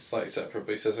 this is slightly separate,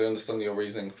 but he says, I understand your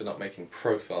reasoning for not making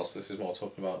profiles. This is more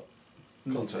talking about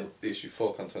Content. the issue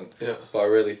 4 content. Yeah. But I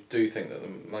really do think that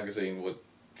the magazine would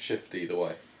shift either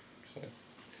way. So,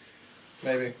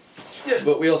 maybe. Yeah.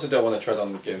 But we also don't want to tread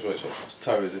on Games Workshop's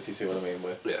toes, if you see what I mean.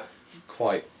 We're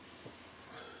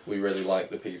we really like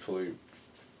the people who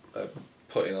are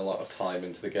putting a lot of time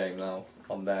into the game now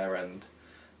on their end,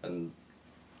 and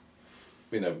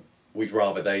we'd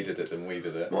rather they did it than we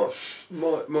did it.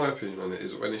 My opinion on it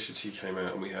is when issue 2 came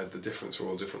out and we had the different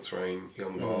Royal, different Thrain,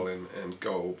 Young Marlin and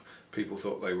Golb, people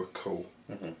thought they were cool.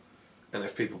 And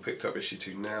if people picked up issue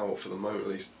 2 now, or for the moment at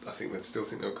least, I think they'd still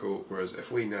think they're cool. Whereas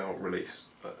if we now release,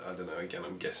 I don't know, again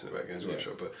I'm guessing about Games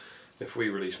Workshop, but if we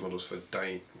release models for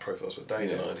profiles for Dane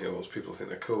and Iron Hills, people think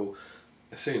they're cool.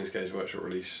 As soon as Games Workshop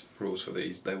release rules for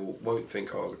these, they won't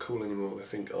think ours are cool anymore, they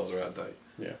think ours are out of date.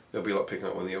 Yeah. They'll be like picking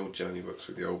up one of the old journey books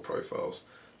with the old profiles,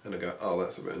 and they'll go, oh,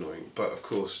 that's a bit annoying. But of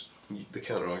course, the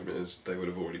counter argument is they would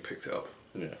have already picked it up.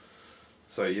 Yeah.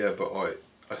 So yeah, but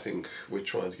I think we're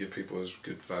trying to give people as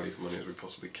good value for money as we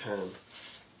possibly can.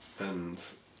 And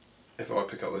if I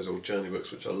pick up those old journey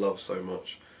books, which I love so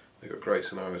much, they've got great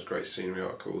scenarios, great scenery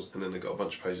articles, and then they've got a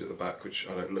bunch of pages at the back which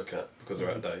I don't look at because they're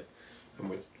out of date. And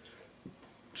we're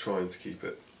trying to keep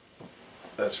it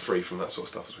as free from that sort of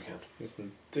stuff as we can. Yes,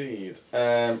 indeed.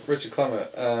 Richard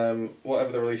Clement,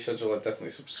 whatever the release schedule, I'd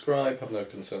definitely subscribe. Have no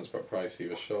concerns about price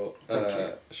either, short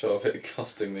of it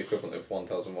costing the equivalent of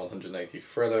 1,180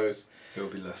 Freddos. It will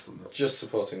be less than that. Just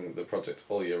supporting the project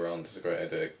all year round is a great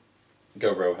idea.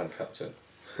 Go Rohan Captain.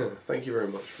 Thank you very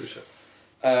much, appreciate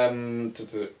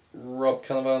it. Rob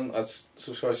Canavan, I'd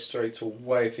subscribe straight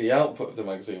away if the output of the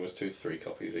magazine was 2 to 3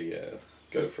 copies a year.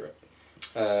 Go for it.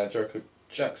 Jericho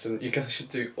Jackson, you guys should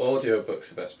do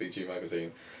audiobooks of SBG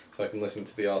magazine so I can listen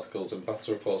to the articles and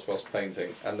battle reports whilst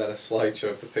painting, and then a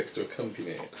slideshow of the pics to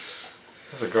accompany it.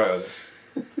 That's a great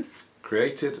idea.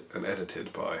 Created and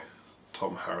edited by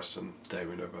Tom Harrison,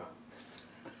 Damian O'Byrne.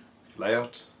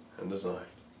 Layout and design,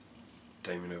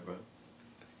 Damian O'Byrne.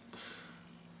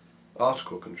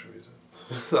 Article contributor,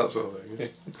 that sort of thing.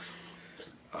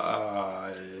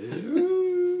 I don't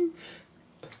know.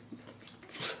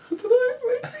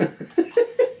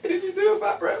 Did you do a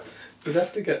bat rep? We'd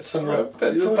have to get some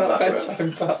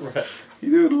bedtime bat rep. You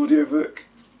do an audiobook?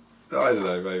 I don't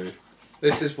know, maybe.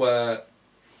 This is where,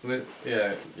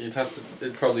 you'd have to.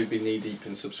 It'd probably be knee deep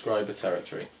in subscriber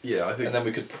territory. Yeah, I think. And then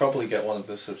we could probably get one of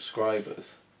the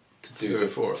subscribers to do it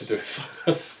for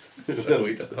us. So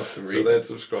we don't have to read. So they'd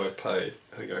subscribe, pay,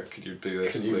 and go, could you do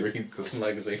this? Can you read the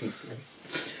magazine?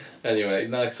 Anyway,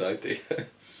 nice idea.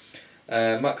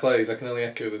 Matt Clays, I can only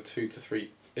echo the 2 to 3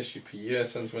 issue per year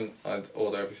sentiment. I'd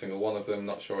order every single one of them.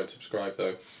 Not sure I'd subscribe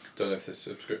though. Don't know if the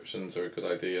subscriptions are a good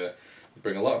idea. They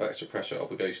bring a lot of extra pressure,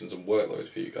 obligations and workload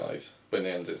for you guys. But in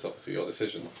the end, it's obviously your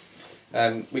decision.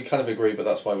 We kind of agree, but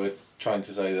that's why we're trying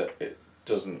to say that it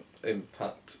doesn't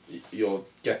impact. You're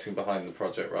getting behind the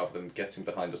project rather than getting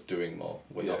behind us doing more.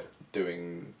 We're not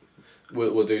doing.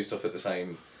 We'll do stuff at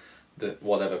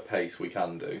whatever pace we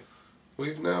can do.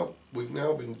 We've now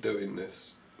been doing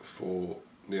this for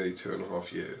nearly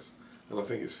 2.5 years, and I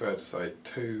think it's fair to say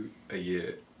 2 a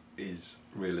year is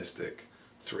realistic.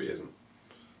 3 isn't.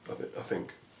 I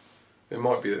think it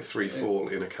might be that 3 fall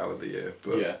in a calendar year,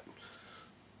 but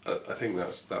I think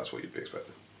that's what you'd be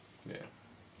expecting. Yeah.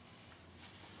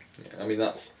 I mean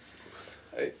that's.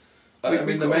 I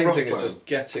mean the main thing is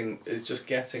just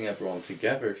getting everyone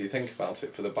together. If you think about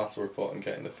it, for the battle report and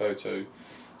getting the photo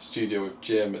studio with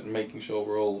Jim and making sure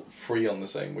we're all free on the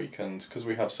same weekend, because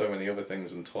we have so many other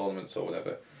things and tournaments or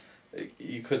whatever.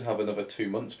 You could have another 2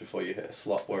 months before you hit a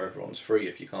slot where everyone's free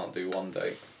if you can't do one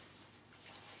day.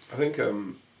 I think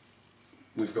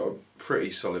we've got a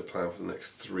pretty solid plan for the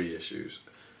next 3 issues,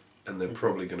 and they're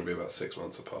probably going to be about 6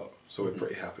 months apart. So we're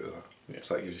pretty happy with that. Yeah.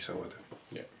 So that gives you some idea.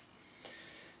 Yeah.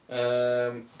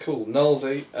 Cool.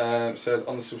 Nolsey said,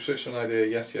 on the subscription idea,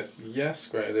 yes,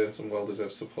 great idea and some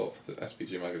well-deserved support for the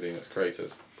SPG magazine, its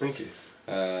creators. Thank you.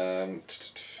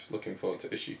 Looking forward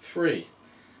to issue 3.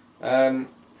 Have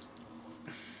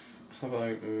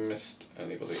I missed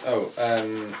anybody?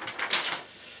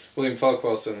 William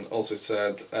Farquharson also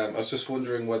said, I was just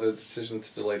wondering whether the decision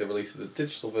to delay the release of the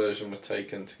digital version was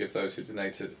taken to give those who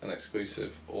donated an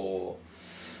exclusive, or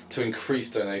to increase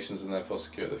donations and therefore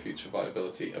secure the future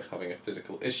viability of having a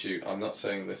physical issue. I'm not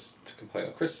saying this to complain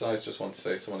or criticise, just want to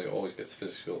say, someone who always gets a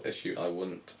physical issue, I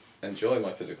wouldn't enjoy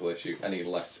my physical issue any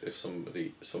less if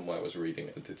somebody somewhere was reading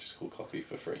a digital copy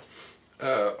for free.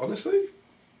 Honestly,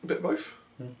 a bit both,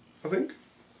 I think.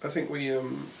 I think we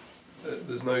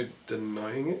there's no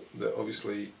denying it that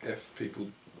obviously if people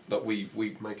that we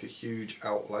make a huge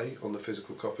outlay on the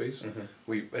physical copies,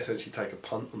 we essentially take a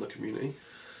punt on the community.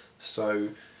 So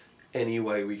any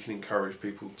way we can encourage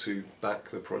people to back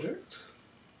the project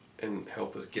and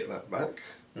help us get that back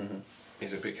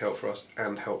is a big help for us,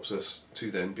 and helps us to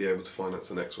then be able to finance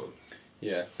the next one.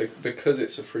 Yeah, because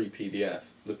it's a free PDF,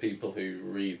 the people who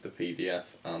read the PDF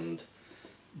and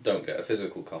don't get a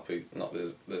physical copy,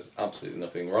 there's absolutely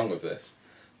nothing wrong with this.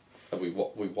 And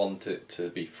we want it to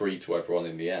be free to everyone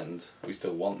in the end. We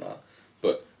still want that,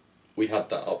 but we had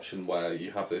that option where we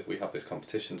have this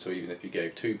competition. So even if you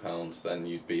gave £2, then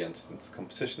you'd be entered into the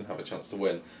competition, have a chance to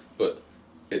win. But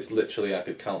it's literally, I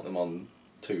could count them on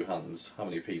 2 hands how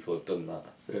many people have done that.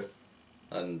 Yeah.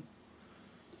 And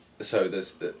so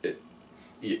there's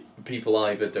people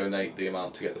either donate the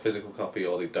amount to get the physical copy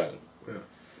or they don't. Yeah.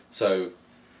 So,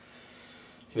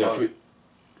 you know, if we,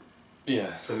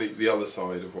 yeah. And the other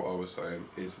side of what I was saying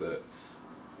is that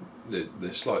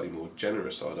the slightly more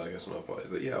generous side, I guess, on our part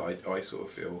is that I sort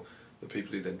of feel the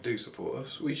people who then do support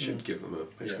us, we should give them an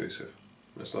exclusive.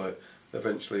 Yeah. It's like,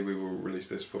 eventually we will release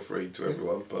this for free to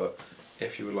everyone, but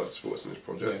if you would like to support us in this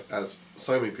project, as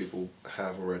so many people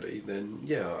have already, then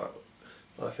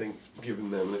I think giving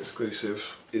them an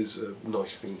exclusive is a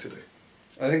nice thing to do.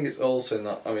 I think it's also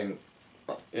not, I mean,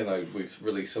 you know, we've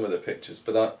released some of the pictures,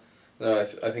 but I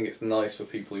think it's nice for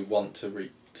people who want to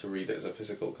read it as a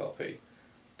physical copy,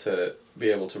 to be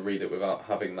able to read it without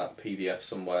having that PDF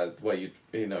somewhere where you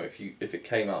know, if it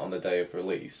came out on the day of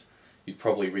release, you'd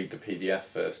probably read the PDF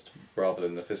first rather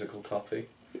than the physical copy.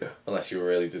 Yeah. Unless you were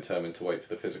really determined to wait for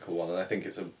the physical one, and I think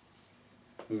it's a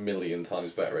million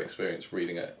times better experience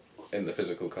reading it in the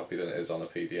physical copy than it is on a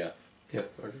PDF. Yeah,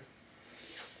 I agree.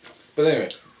 But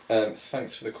anyway,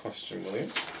 thanks for the question,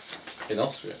 William. In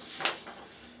Austria.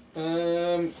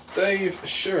 Dave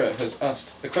Shearer has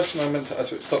asked a question I meant to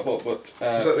ask at Stockport, but is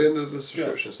that the end of the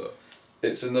subscription stuff?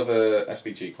 It's another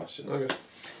SBG question.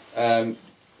 Okay.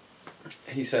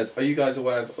 He says, are you guys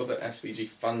aware of other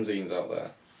SBG fanzines out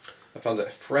there? I found a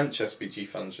French SBG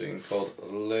fanzine called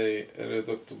Les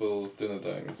Irreductibles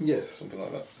Dunedins. Yes. Something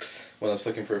like that. When I was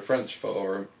flicking through a French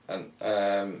forum, and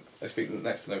I speak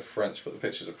next to no French, but the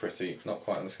pictures are pretty, not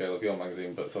quite on the scale of your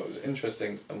magazine, but thought it was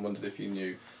interesting and wondered if you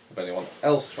knew of anyone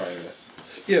else trying this.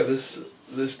 Yeah,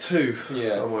 there's 2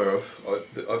 I'm aware of.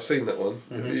 I've seen that one.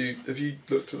 Have you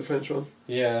looked at the French one?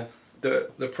 Yeah.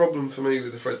 The problem for me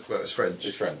with the French, well, it's French.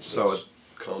 It's French. So I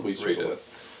can't read it.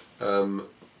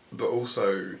 But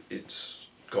also it's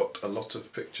got a lot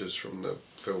of pictures from the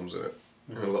films in it,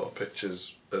 and a lot of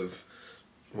pictures of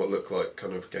what look like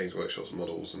kind of Games Workshop's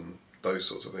models and those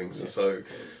sorts of things. And so,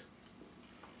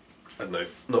 I don't know,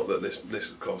 not that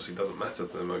this obviously doesn't matter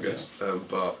to them, I guess,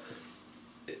 but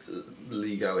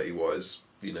legality wise,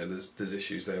 you know, there's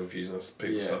issues there with using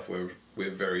people's stuff where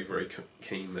we're very, very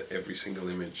keen that every single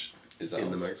image is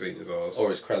in the magazine is ours,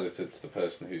 or is credited to the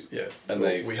person who's and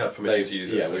we have permission to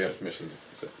use it. Yeah, we have permission to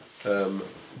use it.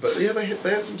 But yeah, they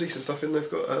had some decent stuff in. They've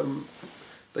got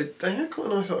they had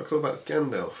quite a nice article about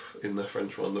Gandalf in the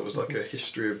French one that was like a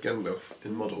history of Gandalf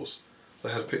in models. So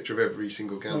they had a picture of every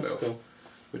single Gandalf. That's cool.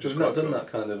 Which was We've not done cool. that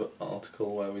kind of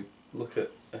article where we look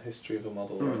at a history of a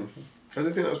model or anything. I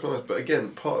don't think that was quite nice, but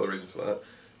again, part of the reason for that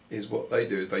is what they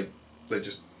do is they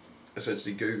just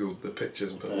essentially Googled the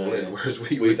pictures and put them all in, whereas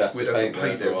we'd have to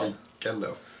paint every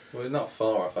Gandalf. We're not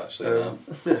far off actually now.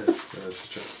 Yeah, that's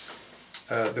true.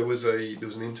 There was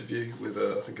an interview with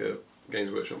I think a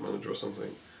Games Workshop manager or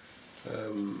something.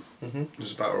 There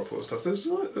was a battle report and stuff. There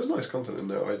was nice content in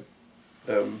there.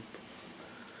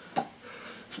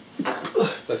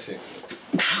 Bless you.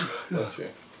 Bless you.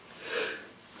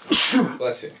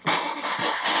 Bless you.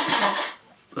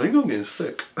 I think I'm getting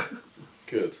sick.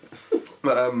 Good.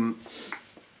 But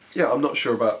yeah, I'm not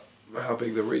sure about how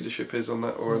big the readership is on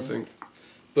that or anything.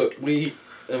 But maybe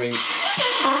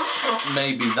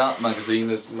that magazine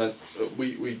has meant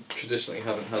we traditionally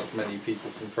haven't had many people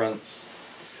from France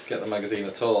get the magazine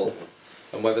at all,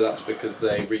 and whether that's because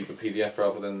they read the PDF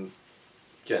rather than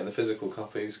getting the physical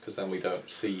copies, because then we don't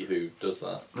see who does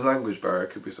that. The language barrier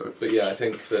could be so. But yeah, I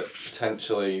think that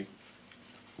potentially,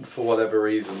 for whatever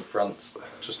reason, France,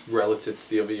 just relative to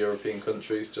the other European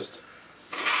countries, just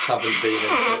haven't been in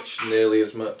touch nearly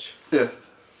as much. Yeah.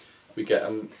 We get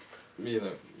them, you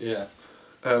know, yeah.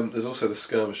 There's also the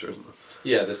Skirmisher, isn't there?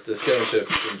 Yeah, there's the Skirmisher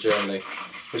from Germany,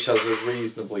 which has a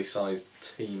reasonably sized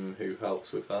team who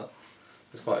helps with that.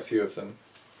 There's quite a few of them.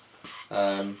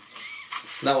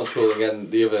 That was cool. Again,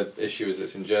 the other issue is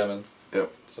it's in German.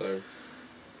 Yep. So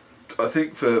I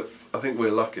think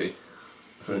we're lucky,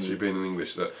 essentially being in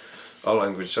English, that our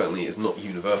language certainly is not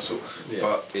universal,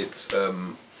 but it's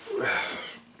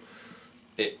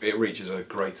it reaches a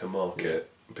greater market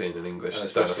being an English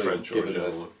instead of French or a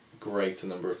German one. Greater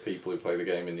number of people who play the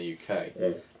game in the UK,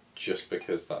 just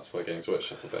because that's where Games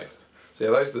Workshop are based. So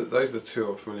yeah, those are the two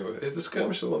I'm familiar with. Is the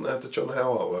Skirmish the one that had the John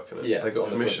Howe artwork in it? Yeah, they got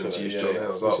permission to use John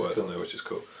Howe's artwork on there, which is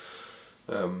cool.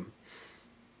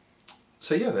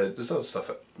 So yeah, there's other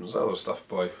stuff. There's other stuff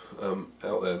by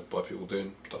out there by people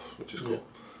doing stuff, which is cool. Yeah.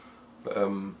 But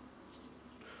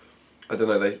I don't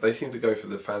know. They seem to go for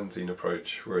the fanzine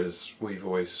approach, whereas we've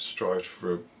always strived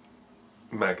for a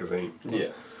magazine.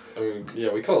 Yeah, I mean,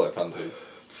 yeah, we call it fanzine.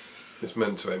 It's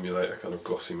meant to emulate a kind of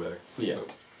glossy mag. Yeah.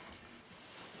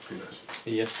 Who knows?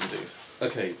 Yes, indeed.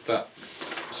 Okay, that.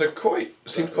 So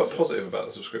seemed quite positive about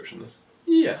the subscription then.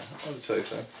 Yeah, I would say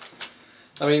so.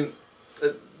 I mean,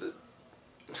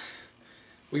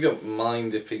 we don't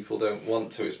mind if people don't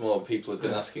want to. It's more people have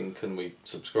been asking, can we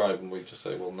subscribe? And we just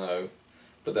say, well, no.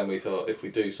 But then we thought, if we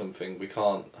do something, we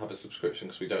can't have a subscription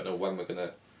because we don't know when we're going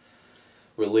to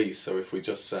release. So if we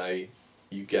just say,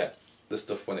 you get the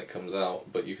stuff when it comes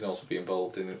out, but you can also be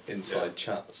involved in inside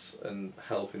chats and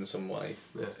help in some way.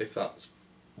 Yeah. If that's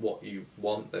what you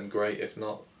want, then great. If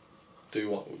not, do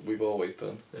what we've always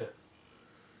done. Yeah.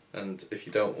 And if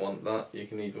you don't want that, you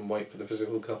can even wait for the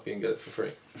physical copy and get it for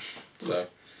free. So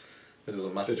it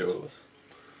doesn't matter to us.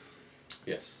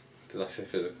 Yes. Did I say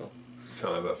physical?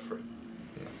 Can't have that for free.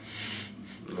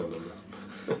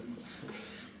 No.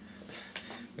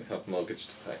 We have mortgage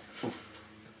to pay.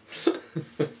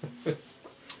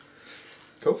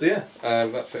 Cool. So yeah,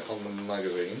 that's it on the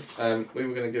magazine. We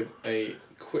were going to give a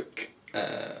quick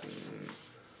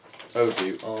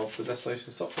overview of the Desolation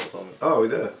of Stockport on. Oh,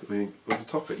 there. I mean, what's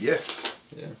the topic? Yes.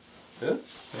 Yeah. Yeah?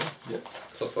 Yeah.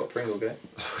 Talk about Pringlegate.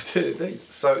 We did indeed.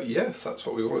 So yes, that's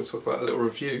what we wanted to talk about. A little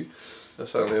review of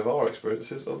certainly of our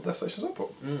experiences of Desolation of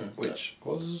Stockport, which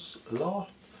was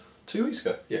 2 weeks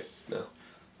ago. Yes. No.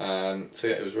 So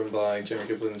yeah, it was run by Jeremy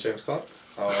Giblin and James Clark,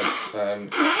 our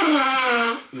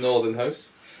northern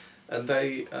hosts, and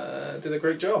they did a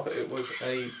great job. It was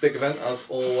a big event as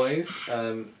always.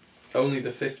 Only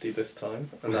the 50 this time,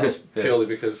 and that's purely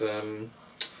because what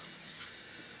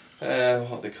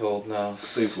are they called now?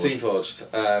 Steamforged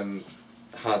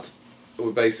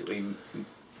were basically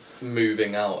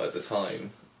moving out at the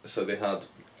time, so they had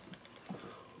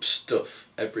stuff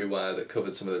everywhere that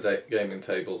covered some of the gaming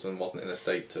tables and wasn't in a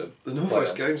state to. The North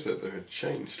West Game Centre had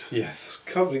changed. Yes, it's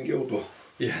covered in Guild Ball.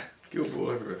 Yeah, Guild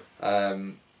Ball everywhere.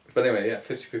 But anyway, yeah,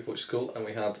 50 people, which is cool, and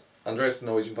we had Andreas the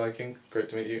Norwegian Viking, great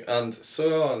to meet you, and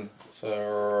Søren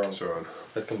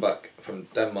had come back from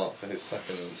Denmark for his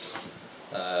second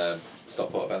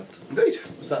Stockport event. Indeed.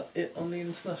 Was that it on the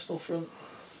international front?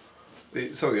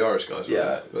 Some of the Irish guys were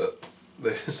there, but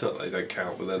it's not like they don't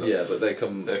count, but they're not. Yeah, but they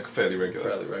come. They're fairly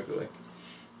regularly.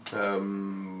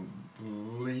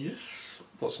 Yes.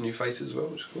 Lots of new faces as well,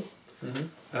 which is cool.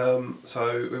 Mm-hmm.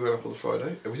 So we went up on the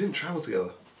Friday, and we didn't travel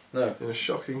together. No. In a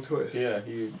shocking twist. Yeah,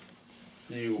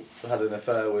 you had an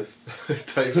affair with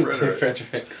Dave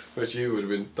Fredericks, which you would have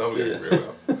been doubly angry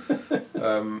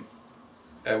about.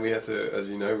 And we had to, as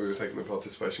you know, we were taking the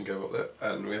participation game up there,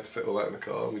 and we had to fit all that in the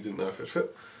car, and we didn't know if it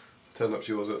fit. Turned up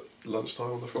to yours at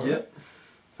lunchtime on the Friday. Yeah.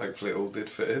 Thankfully it all did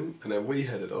fit in, and then we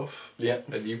headed off. Yeah.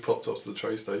 And you popped off to the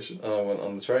train station. I went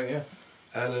on the train, yeah.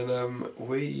 And then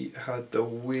we had the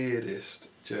weirdest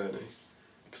journey.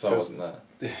 Because I wasn't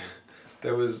there.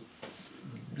 There was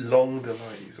long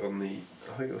delays on the,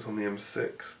 I think it was on the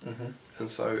M6. Mm-hmm. And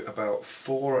so about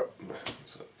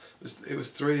it was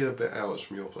 3 and a bit hours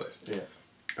from your place. Yeah.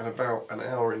 And about an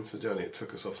hour into the journey it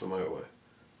took us off the motorway.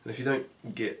 And if you don't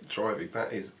get driving,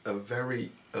 that is a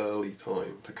very early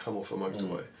time to come off a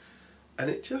motorway. And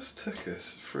it just took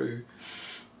us through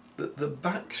the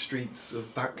back streets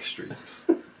of back streets.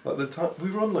 Like the time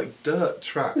we were on like dirt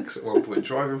tracks at one point,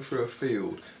 driving through a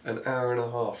field an hour and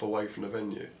a half away from the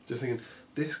venue. Just thinking,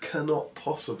 this cannot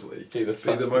possibly be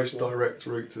the most direct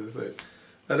route to the thing.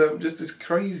 And just this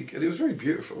crazy, and it was very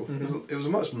beautiful. Mm-hmm. It was a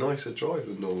much nicer drive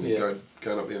than normally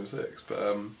going up the M6. But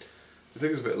it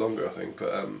took us a bit longer, I think.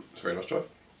 But it's a very nice drive.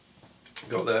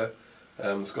 Got there,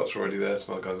 the Scots were already there,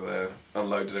 some other guys were there,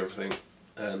 unloaded everything,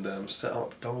 and set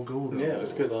up double Gordon. Yeah, it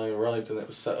was good. I arrived and it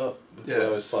was set up. Yeah. I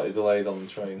was slightly delayed on the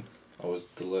train. I was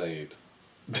delayed.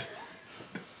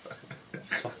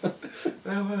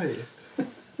 How are you?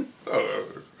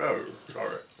 Oh,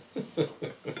 sorry.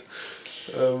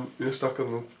 You're stuck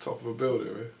on the top of a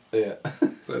building, were you? Yeah.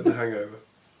 Then the hangover.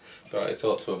 Right, I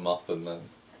talked to a moth and then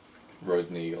rode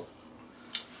an eagle.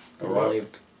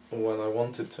 Arrived when I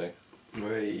wanted to.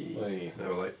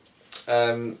 Never late.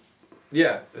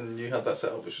 Yeah, and you had that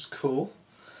set up, which was cool.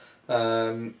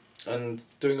 And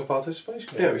doing a participation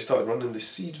game. Yeah, we started running the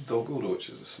Siege of Dol Guldur, which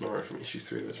is a scenario from issue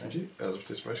 3 of SMG as a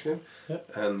participation game. Yeah.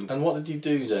 And what did you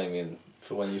do, Damian,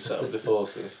 for when you set up the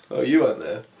forces? oh, you weren't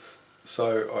there.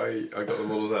 So I got the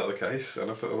models out of the case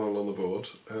and I put them all on the board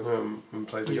and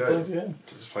played the game.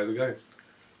 Just played the game.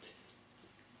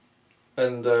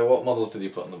 And what models did you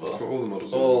put on the board? Put all the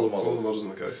models. All the models in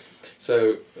the case.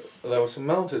 So there were some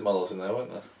mounted models in there,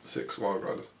 weren't there? 6 Wild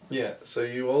Riders. Yeah. So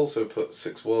you also put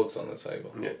 6 wargs on the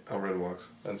table. Yeah, I'll run wargs.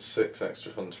 And 6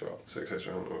 extra hunter orcs. 6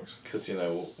 extra hunter orcs. Because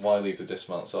why leave the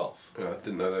dismounts off? Yeah, I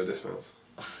didn't know they were dismounts.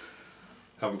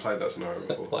 Haven't played that scenario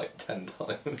before. Like 10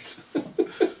 times.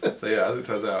 So yeah, as it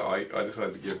turns out, I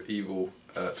decided to give Evil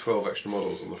 12 extra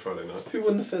models on the Friday night. Who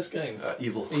won the first game?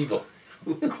 Evil. Evil.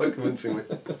 Quite convincingly.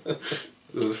 There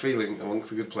was a feeling amongst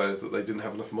the good players that they didn't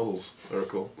have enough models, I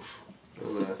recall.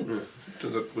 And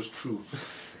turns out it was true.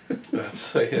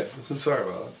 So yeah, sorry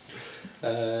about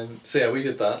that. So yeah, we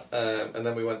did that, and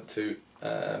then we went to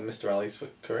Mr. Ali's for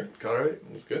curry. Curry?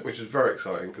 It was good. Which is very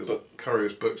exciting because curry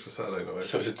was booked for Saturday night.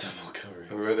 So it was double curry.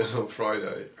 And we went in on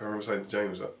Friday. I remember saying to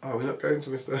James, like, "Oh, we're not going to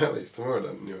Mr. Ali's tomorrow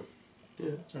then?" And you went,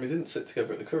 "Yeah." And we didn't sit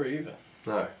together at the curry either.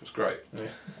 No, it was great. Yeah.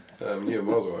 You were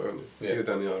miles away, weren't you? Yeah. You were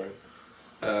down the other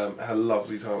end. Had a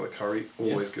lovely time at the curry.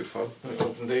 Always Yes. good fun. It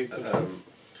was indeed.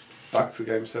 Back to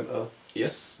the game centre.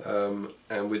 Yes.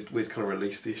 And we'd kind of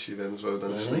released the issue then as well,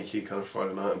 done a sneaky kind of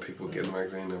Friday night, and people would get in the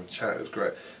magazine and have a chat. It was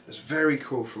great. It's very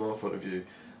cool from our point of view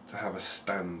to have a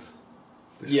stand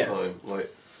this time.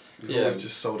 Like, we've always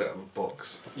just sold it out of a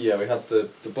box. Yeah, we had the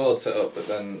board set up, but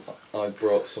then I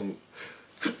brought some.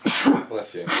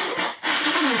 Bless you.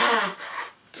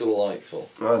 Delightful.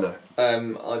 I know.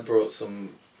 I brought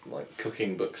some like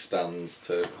cooking book stands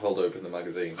to hold open the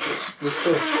magazine, which was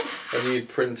cool. And you'd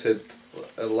printed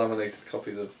laminated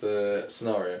copies of the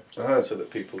scenario so that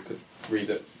people could read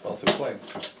it whilst they were playing.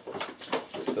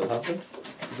 Still have them?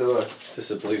 Do I?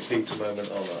 Just a Blue Peter moment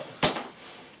on that.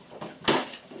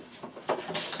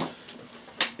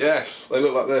 Yes, they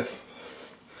look like this.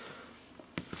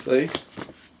 See?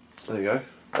 There you go.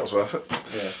 That was worth it.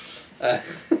 Yeah.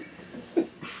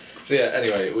 So yeah,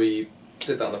 anyway, we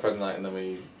did that on the Friday night and then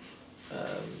we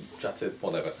chatted,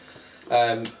 whatever.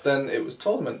 Then it was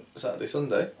tournament Saturday,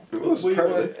 Sunday. It was, we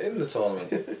apparently. weren't in the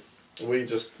tournament. We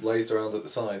just lazed around at the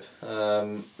side.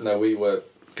 No, we were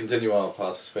continue our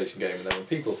participation game, and then when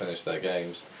people finished their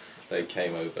games, they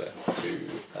came over to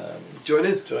join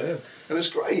in. And it's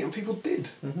great, and people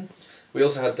did. Mm-hmm. We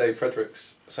also had Dave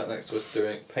Fredericks sat next to us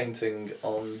doing painting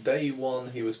on day one.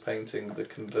 He was painting the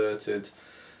converted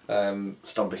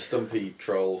Stumpy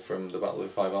troll from the Battle of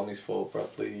the Five Armies for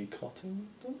Bradley Cotton,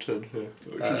 which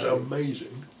was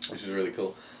amazing. Which is really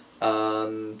cool.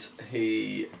 And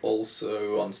he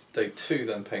also on day 2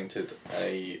 then painted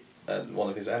one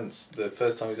of his Ents. The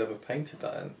first time he's ever painted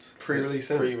that Ent.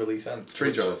 Pre-release Ent.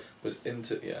 Tree Giant. Was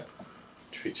into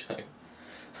Tree Giant.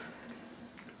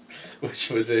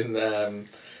 which is in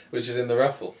the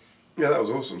raffle. Yeah, that was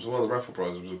awesome. So one of the raffle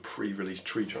prizes was a pre-released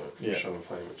Tree Giant from Yeah. Shadow of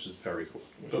Flame, which is very cool.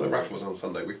 But the raffle was on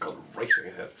Sunday. We've gone racing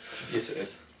ahead. Yes, it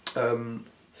is.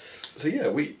 So yeah,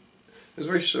 it was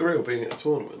very surreal being at a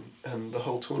tournament, and the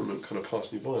whole tournament kind of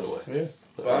passed you by in a way. Yeah,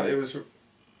 but it was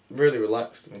really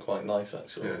relaxed and quite nice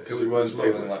actually. Yeah, because we weren't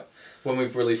feeling like when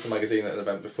we've released the magazine at an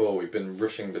event before, we've been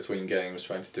rushing between games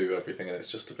trying to do everything, and it's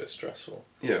just a bit stressful.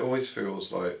 Yeah, it always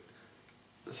feels like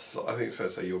I think it's fair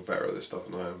to say you're better at this stuff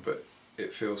than I am, but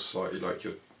it feels slightly like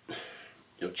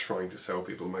you're trying to sell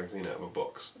people a magazine out of a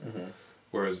box. Mm-hmm.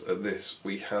 Whereas at this,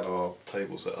 we had our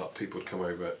table set up, people would come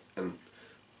over, and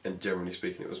generally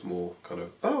speaking, it was more kind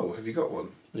of, oh, have you got one?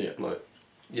 Yeah. Like,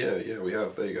 yeah, we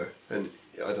have, there you go. And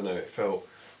I don't know, it felt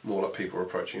more like people were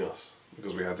approaching us,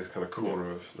 because we had this kind of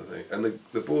corner of the thing. And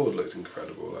the board looked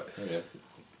incredible. Like,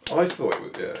 I thought it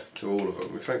would, to all of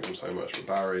them. We thanked them so much, but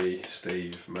Barry,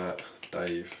 Steve, Matt,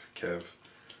 Dave, Kev,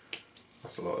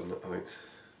 that's a lot, isn't it, I think,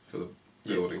 for the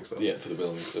building stuff. Yeah, for the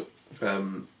building stuff.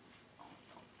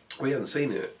 We hadn't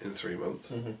seen it in 3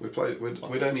 months. Mm-hmm.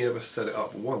 We'd only ever set it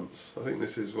up once. I think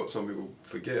this is what some people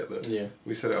forget, that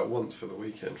we set it up once for the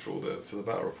weekend for the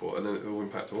battle report, and then it all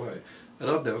went packed away. And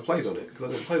I'd never played on it because I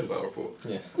didn't play the battle report.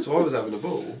 Yeah. So I was having a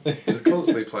ball, just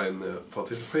constantly playing the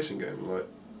participation game, like,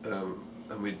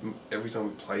 and every time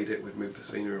we played it, we'd move the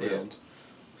scenery around,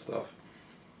 stuff.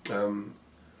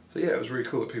 So yeah, it was really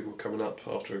cool that people were coming up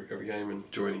after every game and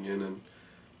joining in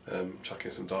and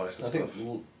chucking some dice and stuff. I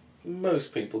think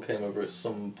most people came over at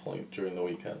some point during the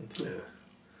weekend. Yeah.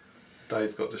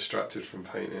 Dave got distracted from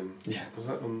painting. Yeah. Was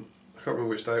that on? I can't remember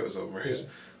which day it was on. Where he was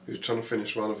trying to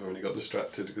finish one of them and he got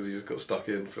distracted because he just got stuck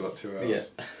in for like 2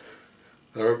 hours. Yeah.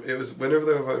 It was whenever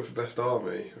they were voting for best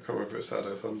army. I can't remember if it was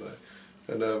Saturday or Sunday,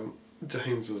 and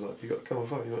James was like, "You got to come and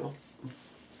vote." He went,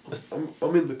 "Oh,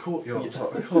 I'm in the courtyard.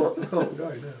 Like, I can't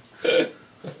go now."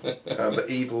 But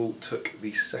Evil took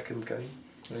the second game.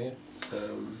 Yeah.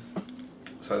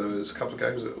 So there was a couple of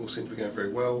games that all seemed to be going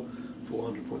very well.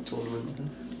 400-point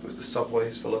tournament. It was the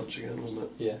Subways for lunch again, wasn't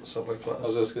it? Yeah. Subway platters. I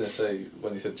was just going to say,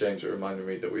 when you said James, it reminded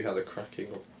me that we had a cracking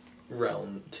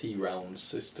tea round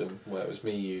system where it was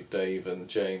me, you, Dave, and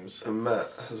James. And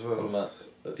Matt as well. And Matt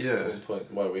at one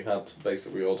point where we had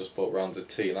basically we all just bought rounds of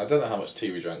tea, and I don't know how much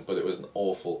tea we drank, but it was an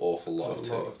awful lot of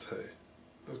tea. A lot of tea.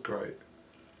 It was great.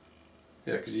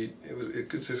 Yeah, because it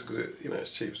consists because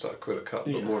it's cheap, it's like £1 a cup,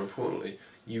 but more importantly,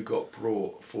 you got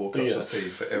brought 4 cups of tea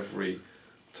for every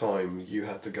time you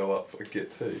had to go up and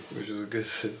get tea, which was a good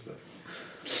system.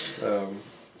 So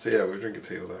yeah, we were drinking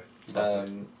tea all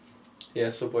day.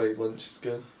 Yeah, Subway lunch is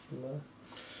good.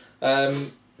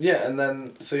 Yeah, and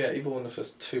then Evil won the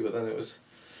first 2, but then it was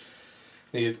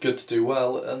needed good to do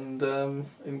well, and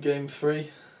in game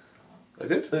 3, they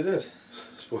did. They did.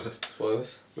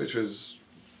 Spoilers. Which was.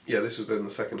 Yeah, this was then the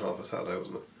second half of Saturday,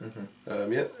 wasn't it?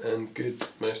 Mm-hmm. And Good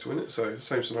managed to win it. So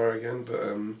same scenario again,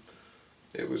 but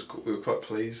we were quite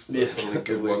pleased that something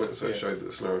Good won it. So it showed that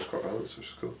the scenario was quite balanced, which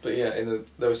was cool. But yeah,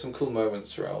 there were some cool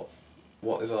moments throughout.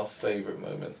 What is our favourite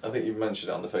moment? I think you mentioned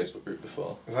it on the Facebook group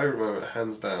before. My favourite moment,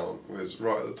 hands down, was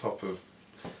right at the top of.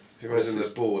 If you imagine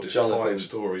the board is 5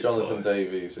 stories. Jonathan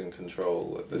Davies in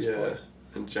control at this point.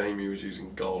 And Jamie was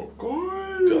using Gold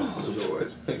as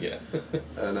always. Yeah.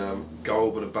 And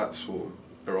Gold and a bat swarm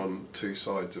are on 2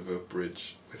 sides of a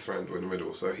bridge with Thranduil in the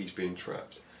middle, so he's being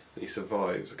trapped. And he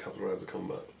survives a couple of rounds of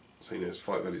combat. So he knows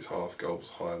 5 minutes half, Gold was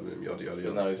higher than him, yada yada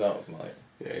yada. But now he's out of might.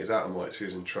 Yeah, he's out of might, so he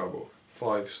was in trouble.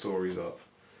 5 stories up.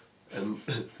 And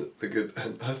I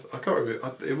can't remember,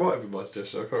 it might have been my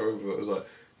suggestion, I can't remember, but it was like,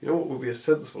 you know what would be a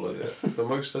sensible idea? The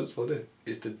most sensible idea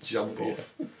is to jump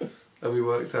off. And we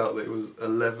worked out that it was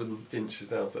 11 inches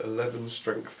down, so 11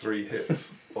 strength 3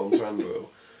 hits on Thranduil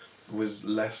was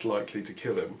less likely to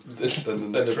kill him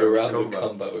than the next round of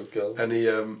combat with Gold. And he,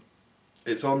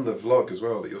 it's on the vlog as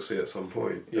well that you'll see at some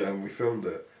point. Yeah. We filmed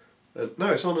it.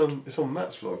 No, it's on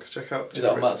Matt's vlog. Check out. Is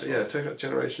that on Matt's vlog? Yeah, check out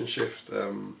Generation Shift.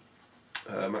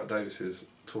 Matt Davis's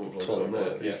tournament vlogs on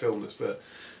there. He filmed this bit,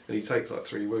 and he takes like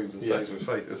 3 wounds and saves with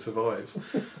fate and survives.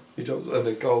 He jumps, and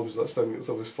then Gold was like standing at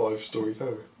top of this 5-story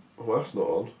tower. Well, that's not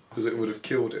on, because it would have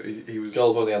killed it. He was.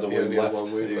 Gold only had a wound left.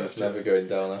 One wound he was never going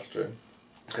down after him.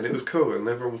 And it was cool, and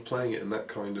everyone was playing it in that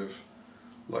kind of,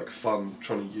 like, fun,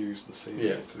 trying to use the scene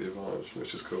to the advantage,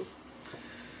 which is cool.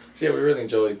 So yeah, we really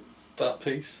enjoyed that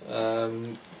piece.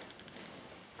 We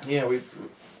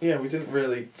didn't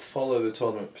really follow the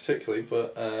tournament particularly,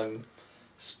 but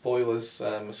spoilers,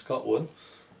 Scott won.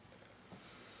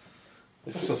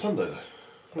 That's on Sunday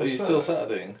though. Are you still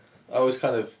Saturdaying? I was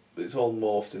kind of. It's all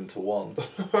morphed into one.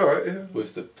 Alright, yeah.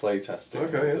 With the play testing.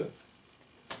 Okay, yeah.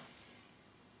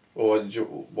 Or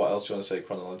what else do you want to say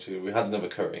chronologically? We had another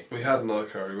curry. We had another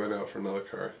curry, we went out for another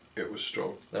curry. It was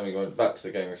strong. Then we went back to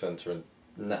the gaming centre and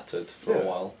nattered for a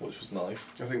while, which was nice.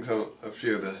 I think a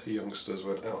few of the youngsters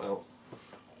went out.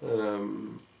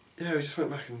 And we just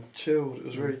went back and chilled. It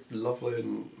was very lovely,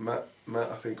 and Matt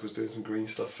I think was doing some green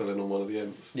stuff, filling on one of the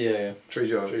ends. Yeah. Tree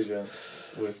giants.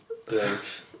 With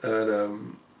Dave.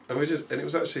 And it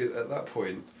was actually at that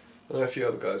point, I know a few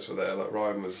other guys were there, like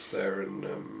Ryan was there, and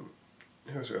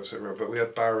who else we have sitting around? But we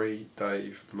had Barry,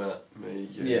 Dave, Matt, me,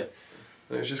 And it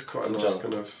was just quite a nice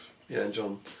kind of, and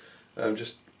John,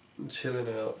 just chilling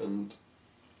out and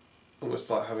almost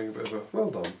like having a bit of a well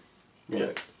done.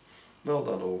 Like, well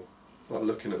done all. Like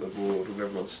looking at the board with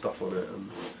everyone's stuff on it and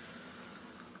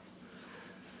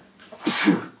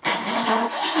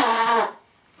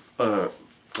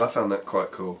I found that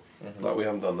quite cool. Mm-hmm. Like we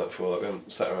haven't done that before. Like we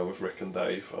haven't sat around with Rick and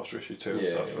Dave after issue 2 and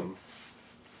stuff. And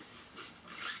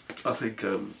I think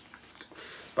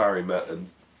Barry, Matt, and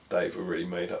Dave were really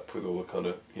made up with all the kind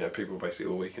of people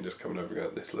basically all weekend just coming over and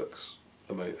going, "This looks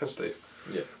amazing." And Steve.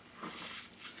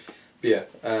 Yeah.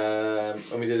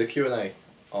 And we did a Q&A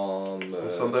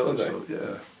on Sunday.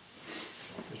 Yeah.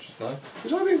 Which was nice.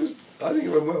 Which I think it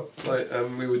went well. Like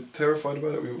we were terrified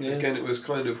about it. Again, it was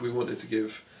kind of, we wanted to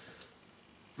give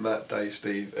Matt, Dave,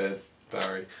 Steve, Ed,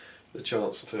 Barry the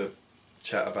chance to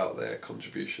chat about their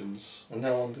contributions. And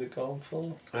how long did it go on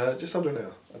for? Just under an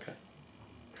hour. Okay.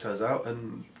 Turns out,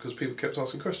 and because people kept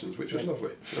asking questions, which was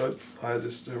lovely. I had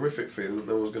this horrific feeling that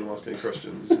no one was going to ask any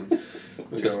questions. And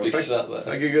just be sat there.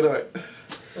 Thank you, good night.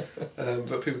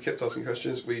 But people kept asking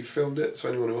questions. We filmed it, so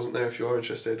anyone who wasn't there, if you are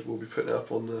interested, we'll be putting it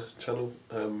up on the channel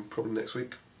probably next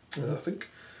week, I think,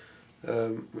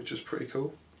 which was pretty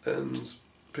cool. And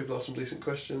people asked some decent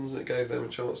questions, and it gave them a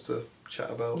chance to chat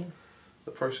about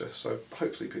the process. So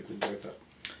hopefully people enjoyed that.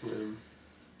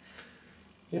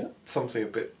 Yeah. Something a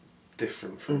bit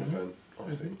different from an event,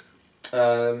 I think.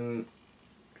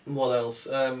 What else?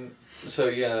 So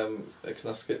yeah, can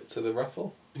I skip to the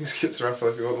raffle? You can skip to the raffle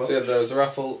if you want. So yeah, there was a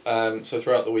raffle. So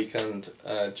throughout the weekend,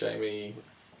 Jamie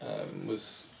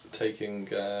was taking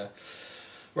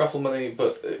raffle money,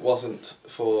 but it wasn't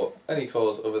for any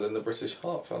cause other than the British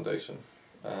Heart Foundation.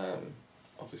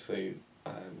 Obviously,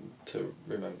 to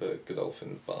remember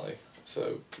Godolphin by.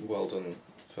 So well done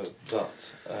for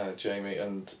that, Jamie,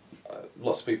 and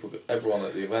lots of people, everyone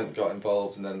at the event got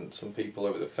involved, and then some people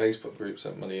over the Facebook group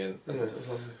sent money in. And Yeah, it was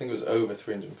lovely. I think it was over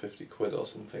 350 quid or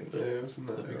something that, Yeah, wasn't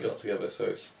that we right? got together, so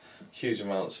it's a huge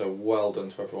amount, so well done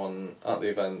to everyone at the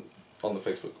event, on the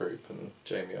Facebook group, and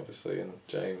Jamie obviously, and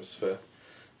James for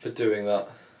doing that.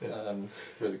 Yeah.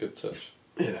 Really good touch.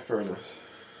 Yeah, very nice.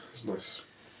 It's nice.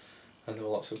 And there were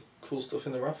lots of cool stuff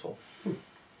in the raffle.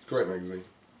 Great magazine.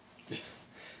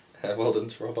 Well done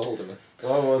to Rob Alderman.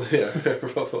 I won,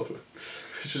 Rob Alderman,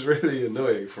 which is really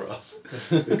annoying for us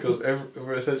because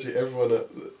essentially everyone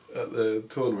at the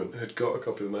tournament had got a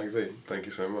copy of the magazine. Thank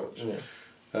you so much. Yeah.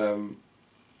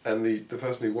 And the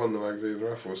person who won the magazine in the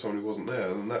raffle was someone who wasn't there,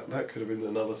 and that could have been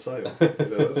another sale.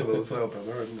 That's another sale down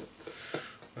there, isn't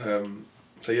it?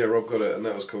 So yeah, Rob got it, and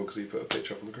that was cool because he put a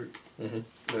picture up on the group.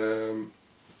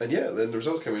 And yeah, then the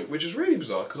results came in, which is really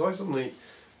bizarre because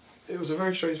it was a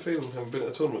very strange feeling having been at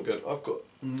a tournament going, I've got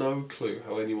no clue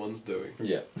how anyone's doing.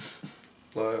 Yeah.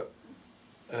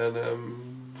 And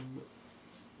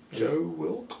Joe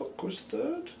Wilcock was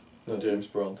third? No, James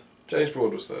Brond. James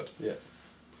Broad was third. Yeah.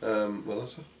 Well done,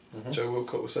 sir. Joe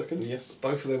Wilcock was second. Yes.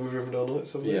 Both of them were Rivendell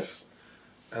Knights, I believe. Yes.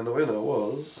 And the winner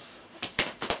was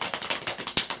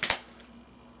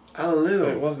Alan Little.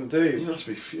 It was indeed. He must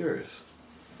be furious.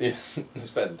 Yeah,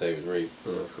 it's better than David Reed.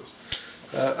 Oh, of course.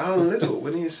 Alan Little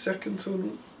winning his second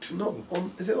tournament,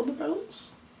 is it on the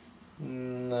bounce?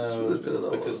 No, There's been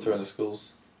another because one. Throne of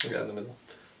Schools is Yeah. in the middle.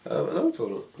 Another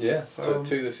tournament. Yeah, So, so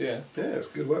 2 this year. Yeah, it's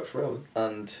good work from Alan.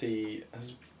 And he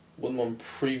has won one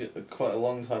quite a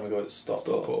long time ago at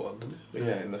Stockport. Stockport, didn't he?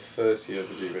 Yeah, in the first year of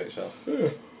the GBHL. Yeah.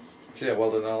 So yeah,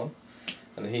 well done, Alan.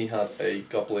 And he had a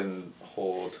Goblin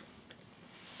Horde.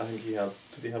 I think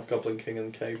did he have Goblin King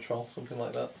and Cave Troll, something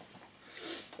like that?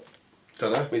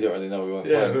 Don't know. We don't really know, we weren't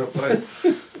Yeah, playing. we're not playing.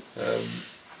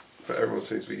 But everyone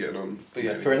seems to be getting on. But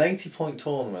yeah, for an 80-point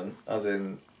tournament, as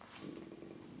in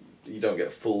you don't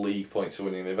get full league points for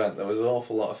winning the event, there was an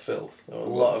awful lot of filth. There were a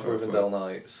lot of Rivendell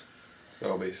Knights.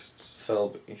 Oh, beasts. Fell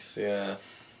beasts, yeah.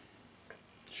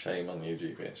 Shame on you,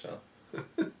 GBHL.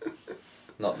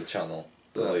 Not the channel,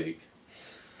 the No. league.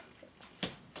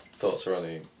 Thoughts are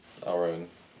only our own.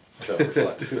 Don't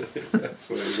reflect.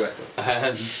 Absolutely better.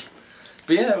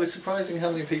 But yeah, it was surprising how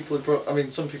many people had brought. I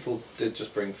mean, some people did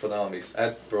just bring fun armies.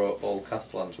 Ed brought all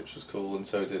Castellans, which was cool, and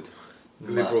so did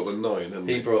Because he brought the 9, hadn't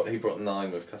he? He brought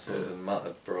 9 with Castellans, and Matt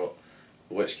had brought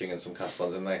the Witch King and some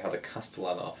Castellans, and they had a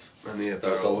Castellan off. And he had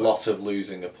There was a barrel lot of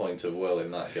losing a point of will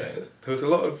in that game. There was a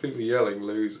lot of people yelling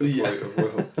lose a Yeah. point of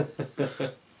will.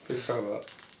 Big fan of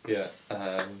that. Yeah.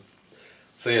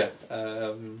 So yeah.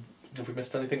 Have we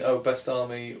missed anything? Oh, best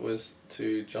army was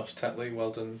to Josh Tetley.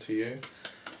 Well done to you.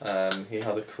 He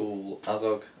had a cool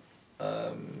Azog,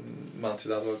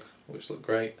 mounted Azog, which looked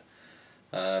great.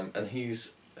 And he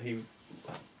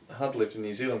had lived in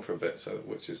New Zealand for a bit,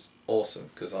 which is awesome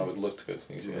because I would love to go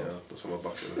to New Zealand. Yeah, that's on my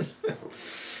bucket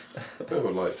list. I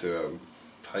would like to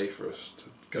pay for us to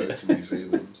go to New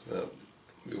Zealand.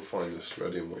 You'll find us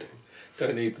ready and waiting.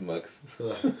 Don't need the mugs.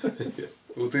 Yeah.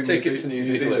 We'll do Take it to New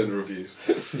Zealand. reviews.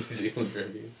 New Zealand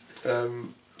reviews.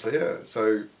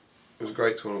 So it was a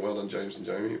great tournament. Well done, James and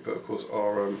Jamie. But of course,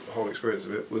 our whole experience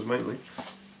of it was mainly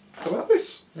about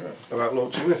this, about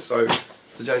launching this. So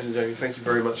James and Jamie, thank you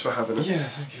very much for having us. Yeah,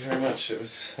 thank you very much. It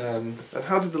was. And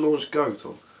how did the launch go,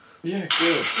 Tom? Yeah,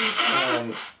 good.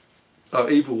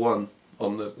 Evil won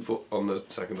on the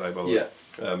second day, by the way. Yeah.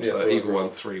 So Evil won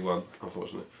 3-1,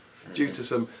 unfortunately, due to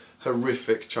some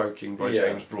horrific choking by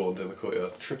James Broad in the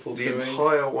courtyard. The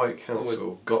entire White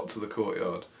Council got to the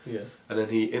courtyard, and then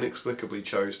he inexplicably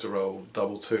chose to roll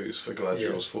double 2s for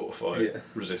Galadriel's fortify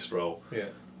resist roll. Yeah.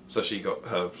 So she got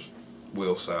her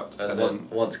will sapped, and then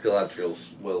once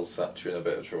Galadriel's will sapped, you're in a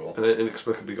bit of trouble. And then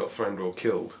inexplicably got Thranduil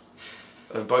killed,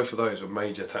 and both of those were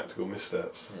major tactical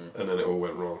missteps, and then it all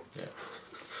went wrong. Yeah.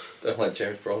 Don't let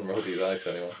James Brown roll these dice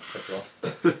anymore.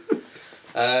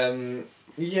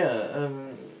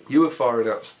 You were firing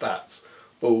out stats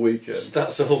all weekend.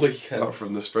 Stats all weekend. Apart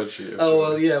from the spreadsheet. Oh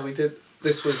well, yeah, we did.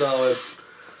 This was our.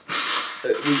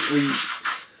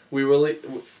 We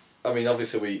I mean,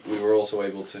 obviously we were also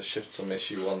able to shift some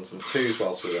issue 1s and 2s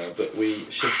whilst we were there, but we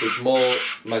shifted more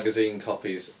magazine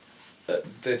copies at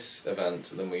this event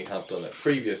than we have done at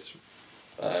previous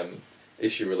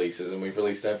issue releases, and we've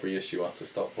released every issue at the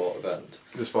Stockport event.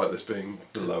 Despite this being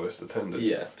the lowest attended.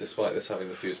 Yeah, despite this having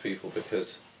the fewest people,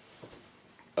 because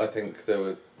I think there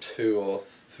were 2 or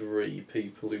 3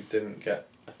 people who didn't get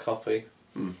a copy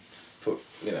for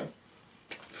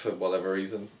whatever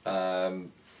reason.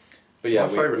 But yeah, my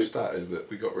favourite stat is that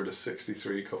we got rid of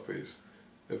 63 copies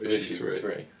of issue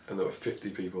 3, and there were 50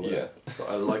 people there. Yeah. So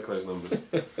I like those numbers.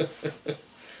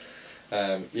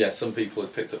 Some people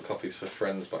had picked up copies for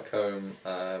friends back home,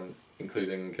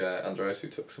 including Andreas, who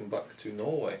took some back to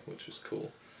Norway, which was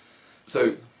cool.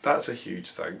 So that's a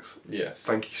huge thanks. Yes.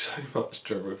 Thank you so much,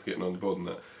 Trevor, for getting on board on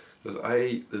that.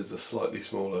 Because there's a slightly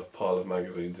smaller pile of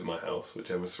magazines in my house, which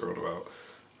Emma's thrilled about,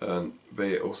 and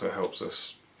B, it also helps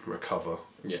us recover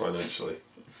financially,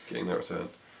 getting that return.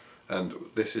 And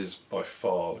this is by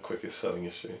far the quickest selling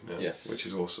issue now, which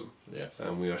is awesome. Yes.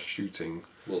 And we are shooting.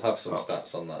 We'll have some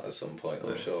stats on that at some point,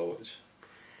 I'm sure, which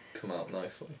come out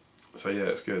nicely. So yeah,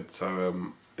 it's good.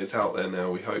 So it's out there now.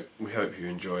 We hope you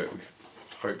enjoy it. We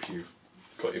hope you've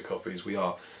got your copies. We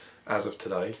are, as of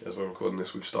today, as we're recording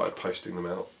this, we've started posting them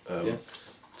out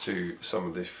to some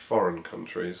of the foreign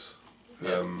countries,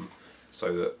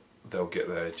 so that they'll get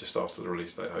there just after the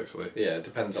release date, hopefully. Yeah, it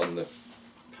depends on the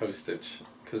postage.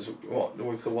 Because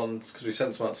we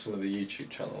sent some out to some of the YouTube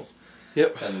channels.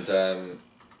 Yep. And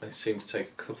it seemed to take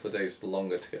a couple of days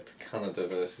longer to get to Canada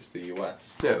versus the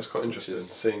US. Yeah, it was quite interesting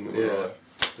seeing them arrive.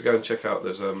 So go and check out.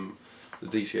 There's the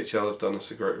DCHL have done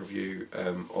us a great review.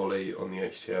 Ollie on the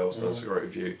HTL has done us a great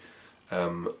review.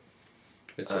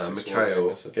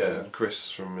 Mikhail,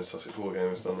 Chris from Mid Sussex Wargame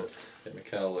has done it. Yeah,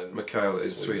 Mikhail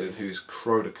in Sweden, who's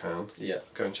Krodakan. Yeah.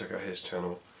 Go and check out his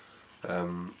channel.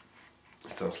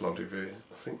 He's done us a lovely review.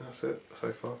 I think that's it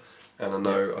so far. And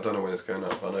I don't know when it's going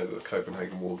up, but I know that the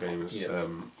Copenhagen Wargamers,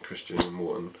 Christian and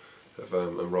Morton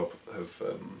and Rob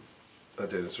have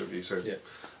did this review. So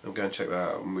I'm going to check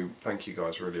that out, and we thank you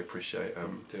guys. Really appreciate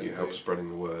you help spreading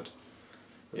the word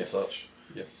and such.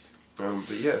 Yes. But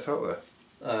yeah, it's out there.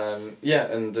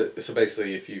 And so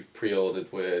basically, if you've pre-ordered,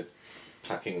 we're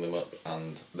packing them up,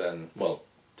 and then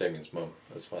Damian's mum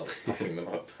as well is packing them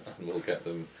up, and we'll get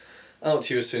them out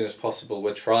to you as soon as possible.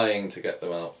 We're trying to get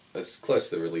them out as close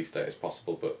to the release date as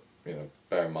possible, but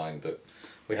bear in mind that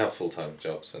we have full-time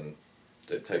jobs and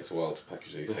it takes a while to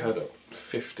package these things up.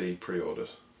 50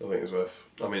 pre-orders, I think it's worth.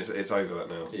 I mean, it's over that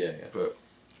now. Yeah. But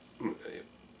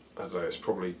I don't know, it's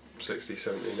probably 60,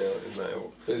 70 now in that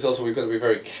ilk. But it's also, we've got to be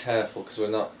very careful because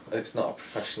it's not a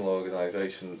professional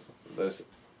organisation. There's,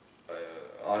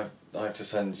 I have to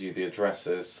send you the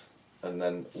addresses and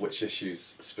then which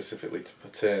issues specifically to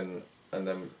put in, and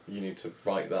then you need to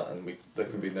write that, and there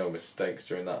can be no mistakes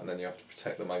during that, and then you have to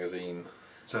protect the magazine.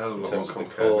 It's a hell of a lot more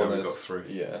complicated. Now we've got 3.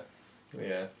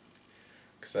 Yeah.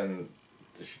 Because then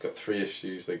if you've got 3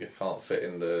 issues, they can't fit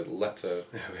in the letter.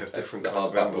 Yeah, we have different the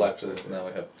hardback letters. Now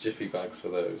we have jiffy bags for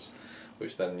those,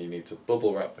 which then you need to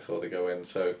bubble wrap before they go in.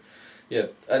 So, yeah.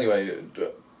 Anyway,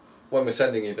 when we're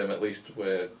sending you them, at least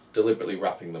we're deliberately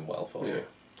wrapping them well for you.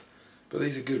 But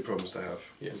these are good problems to have.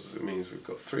 Yes. It means we've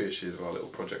got 3 issues of our little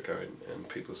project going, and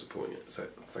people are supporting it. So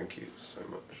thank you so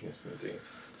much. Yes, indeed.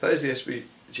 That is the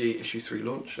SBG issue 3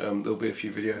 launch. There'll be a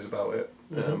few videos about it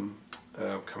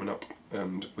coming up,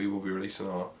 and we will be releasing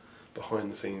our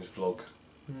behind the scenes vlog,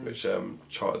 which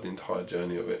charted the entire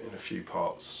journey of it in a few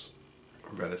parts,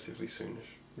 relatively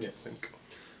soonish. Yes. I think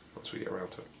once we get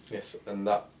around to it. Yes, and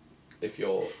that if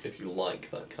you like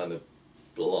that kind of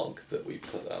blog that we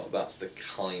put out, that's the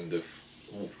kind of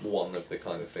one of the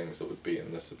kind of things that would be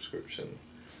in the subscription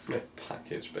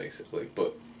package, basically,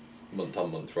 but month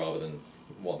on month rather than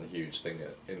one huge thing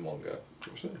in one go.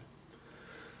 Absolutely.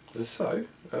 And so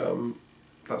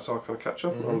that's our kind of catch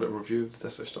up and our little review of the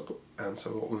Desolation of Stockport. And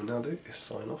so what we'll now do is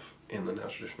sign off in the now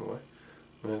traditional way,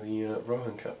 where the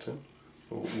Rohan Captain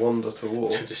will wander to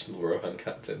war. Traditional Rohan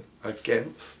Captain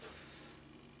against.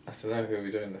 I don't know who are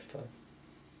we doing this time.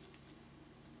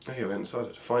 Oh yeah, we haven't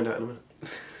decided. Find out in a minute.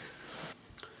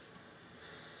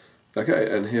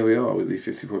 Okay, and here we are with the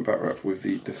 50-point back wrap with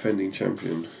the defending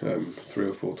champion 3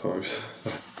 or 4 times.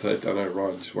 I know,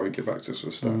 Ryan just won't get back to us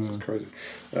with stats, it's crazy.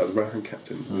 The Rohan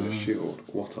Captain with a shield,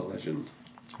 what a legend.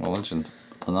 What a legend.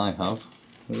 And I have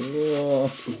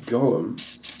Gollum,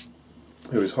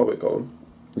 who is Hobbit Gollum.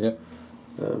 Yep.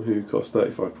 Who costs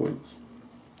 35 points.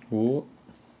 What?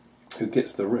 Who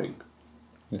gets the ring.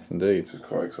 Yes, indeed. Which is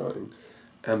quite exciting.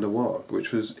 And a Warg,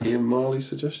 which was Ian Marley's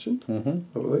suggestion,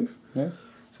 I believe. Yeah.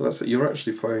 So that's it. You're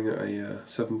actually playing at a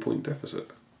 7-point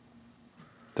deficit.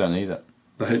 Don't need it.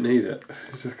 Don't need it.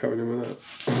 It's just coming in with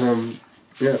that.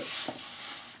 Yeah.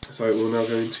 So we'll now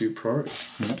go into priority.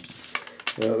 Yep.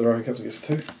 The Rohan Captain gets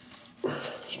a 2.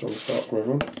 Strong start from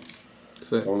everyone.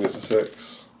 6. One gets a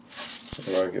 6.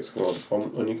 The Rohan gets command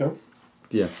on when you come.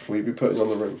 Yeah. Will you be putting on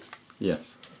the ring?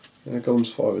 Yes.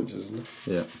 Golem's 5 inches, isn't it?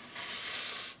 Yeah.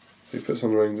 So he puts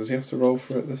on the ring. Does he have to roll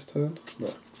for it this turn? No.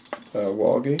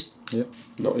 Wagi? Yep.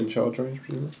 Not in charge range,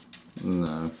 presumably?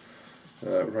 No.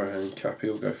 Rohan Cappy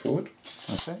will go forward.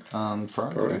 Okay. And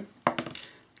priority.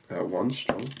 1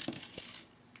 strong.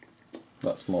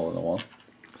 That's more than a 1.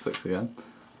 6 again.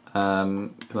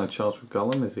 Can I charge with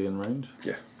Golem? Is he in range?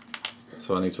 Yeah.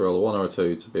 So I need to roll a 1 or a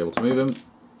 2 to be able to move him.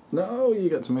 No, you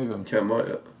get to move him. Can't might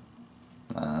it.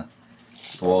 Nah.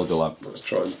 Wild Golem. Let's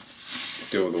try and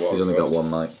deal with the wild. He's only got first. 1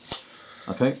 might.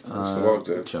 Okay. the wild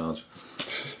doing? Charge.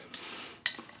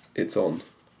 It's on.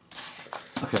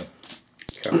 Okay.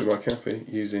 Cappy by Cappy,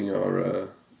 using our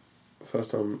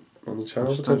first time on the channel,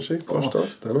 Bosh potentially. Bosh. Bosh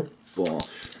dice, don't know. Bosh.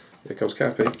 Here comes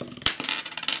Cappy.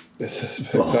 It's a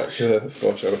spectacular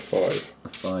Bosh out of 5. A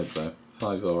 5 though.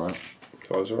 5's alright.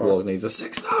 5's alright. Wog needs a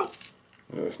 6 though.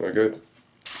 No, it's no good.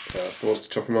 He wants to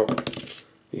chop him up.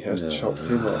 He has chopped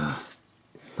him up.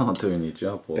 Not doing your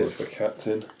job, Wog. It's the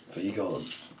captain for Golem.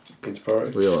 Into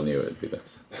priority. We all knew it would be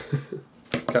this.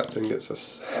 Captain gets a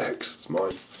 6. It's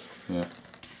mine. Yeah.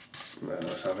 No,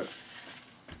 let's have it.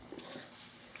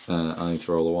 I need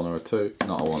to roll a 1 or a 2.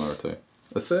 Not a 1 or a 2.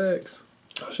 A 6.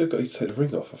 I should have got you to take the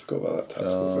ring off. I forgot about that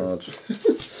tactical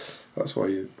thing. That's why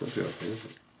you do that thing,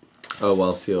 isn't it? Oh,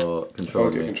 whilst you're If I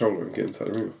controlling get me. control and get him to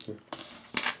take the ring off. Yeah.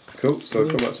 Cool, so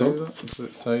combat's on. Does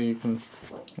it say you can...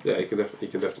 Yeah, he can definitely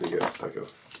get him to take it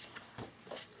off.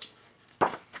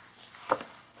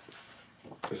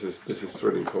 This is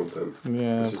thrilling content.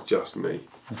 Yeah. This is just me.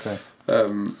 Okay.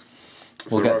 So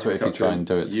We'll get to Rohan it if you try Captain, and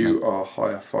do it to You me. are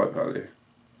higher fight value.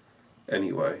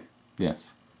 Anyway.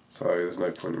 Yes. So there's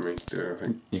no point in me doing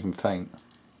anything. You can feint.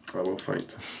 I will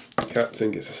faint.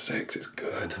 Captain gets a 6, it's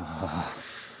good.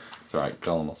 It's alright,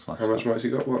 Golem will smash How much that. might he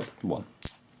got? 1? 1.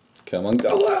 Come on,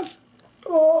 Golem!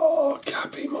 Oh,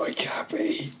 Cappy, my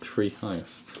Cappy. 3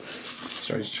 highest.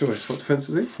 Strange choice. What defence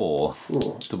is he? 4.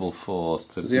 4. Double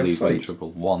 4s to Does he have leave fate?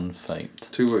 triple. 1 fate.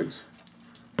 2 wounds.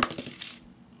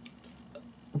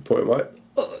 Point mate.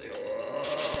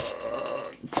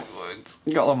 2 wounds.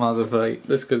 Golem has a fate.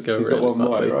 This could go He's really got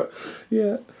 1 badly. might, right?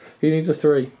 Yeah. He needs a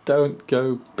 3. Don't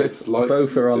go. It's like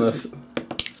Both are on us.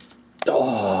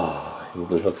 Oh, he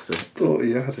loves it. Thought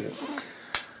he had it.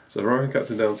 So Rohan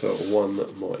Captain down to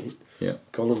 1 might. Yeah.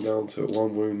 Golem down to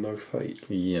 1 wound, no fate.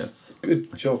 Yes.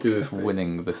 Good job. Do with Cappy.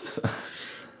 winning this.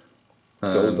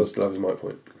 Golem does still have his might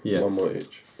point. Yes. 1 might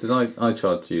each. Did I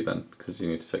charge you then? Because you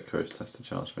need to take courage test to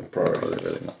charge me. Priority. But it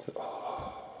really matters.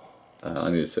 I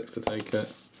need a 6 to take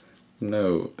it.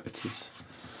 No, it is.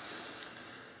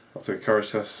 I'll take a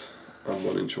courage test. I'm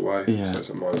 1 inch away. Yeah. So it's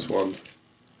a -1.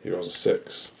 He rolls a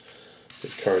 6.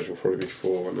 His courage will probably be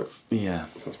 4, won't it? Yeah.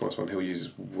 So that's -1. He'll use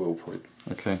his will point.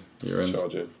 Okay, you're in.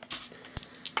 Charge in.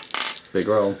 Big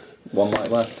roll. 1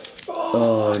 light left.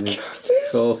 Oh, and of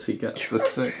course he gets the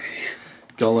 6.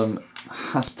 Golem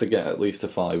has to get at least a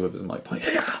 5 with his might point.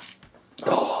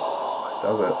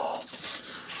 Does it?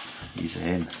 He's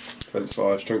in. Defense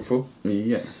 5, strength 4.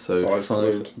 Yeah, so 5's to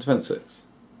wound. defense 6.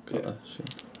 Got Yeah. a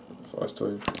shit. 5's to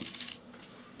wound.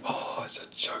 Oh, it's a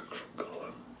joke from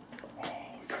Golem. Oh,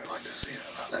 we don't like to see it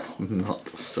like that. Not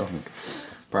strong.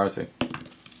 Priority.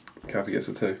 Cappy gets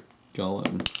a 2.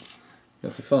 Golem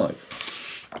gets a 5.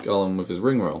 Golem with his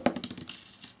ring roll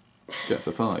gets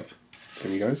a 5.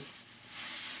 In he goes.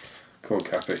 Come on,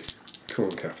 Cappy. Come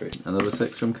on, Cappy. Another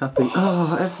 6 from Cappy.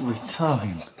 Oh, every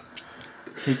time.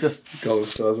 He just Golem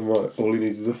still has a might. All he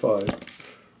needs is a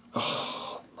 5.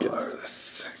 Oh, gets no. the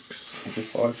 6. It's a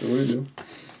 5 to wound him.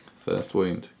 First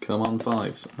wound. Come on,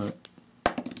 5s. Oh,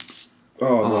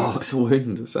 Oh, no. it's a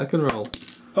wound. Second roll.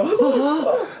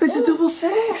 Oh, it's a double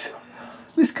 6.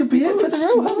 This could be it for the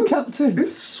Rohan Captain.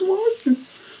 It's swine.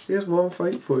 He has 1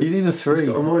 fate point. You need a He's 3.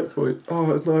 got a might point.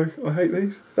 Oh, no. I hate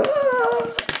these.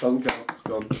 Doesn't count. It's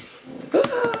gone.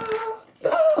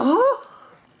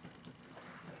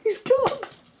 He's gone.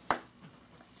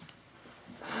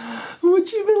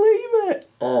 Would you believe it?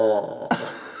 Oh.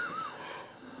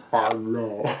 Oh,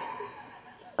 no.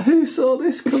 Who saw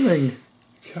this coming?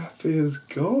 Cappy is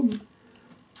gone.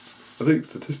 I think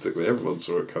statistically everyone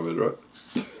saw it coming, right?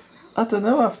 I don't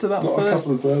know. After that Not a first,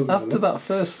 couple of turns. after that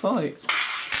first fight,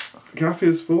 Cappy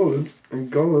has fallen,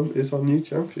 and Golem is our new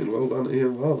champion. Well done,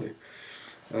 Ian Varley.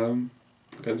 Going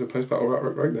to post-battle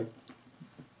rat breakdown.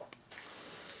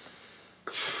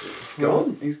 It's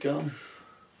gone. He's gone.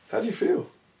 How do you feel?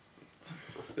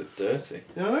 bit dirty.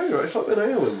 Yeah, I know, right? It's like an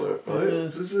ale in there, right? Yeah.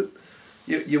 There's a,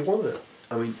 you want it.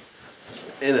 I mean,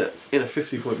 in a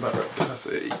 50-point back rep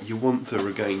capacity, you want to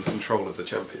regain control of the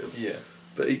champion. Yeah.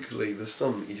 But equally, there's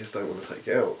some that you just don't want to take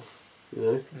out. You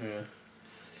know. Yeah.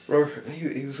 Rohan,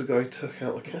 he was the guy who took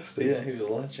out the casting. Yeah, he was a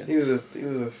legend. He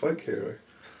was a folk hero.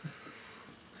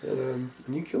 And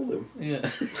you killed him. Yeah.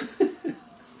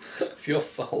 It's your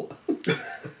fault.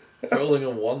 Rolling a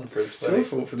 1 for his It's your fate.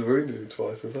 fault for the wounding him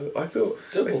twice. I thought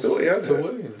Double he had 6 to it.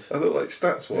 wound. I thought, like,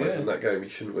 stats wise Yeah. in that game, he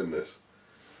shouldn't win this.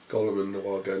 Gollum and the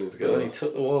Warg going in But together. then he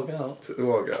took the warg out. Took the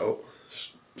Warg out.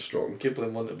 Strong.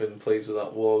 Giblin wouldn't have been pleased with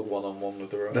that warg 1-on-1 with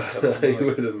the Rohan No, Captain. he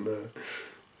wouldn't.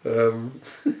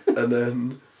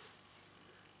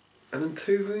 And then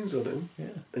 2 wounds on him. Yeah.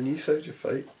 And you saved your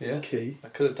fate. Yeah. Key. I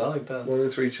could have died then. 1 in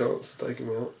 3 chance to take him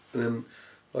out. And then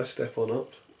I step on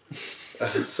up.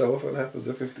 And so often happens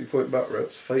at 50-point back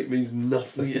reps, fate means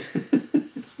nothing. Yeah.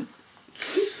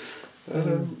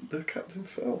 And the captain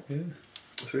fell. Yeah.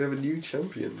 So we have a new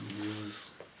champion.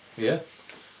 Yeah.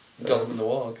 Gollum the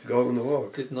warg. Gollum the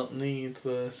Warg. Did not need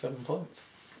the 7 points.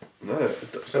 No,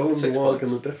 So Gollum the 6 Warg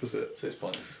points. and the deficit. 6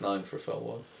 points. It's 9 for a fell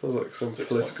warg. Sounds like some 6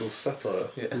 political points. satire.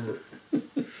 Yeah. Isn't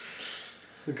it?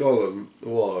 The Gollum, the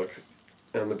Warg,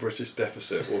 and the British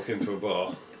deficit walk into a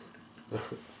bar.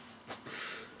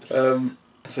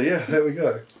 So yeah, there we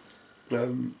go.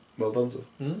 Well done, sir.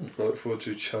 Mm. I look forward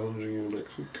to challenging you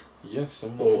next week. Yes,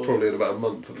 and Or probably in about a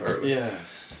month, apparently. Yeah.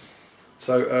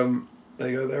 So, there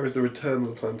you go. There is the return of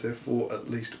the Palantir for at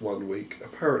least 1 week.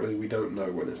 Apparently, we don't know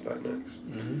when it's back next.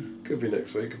 Mm-hmm. Could be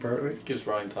next week, apparently. Gives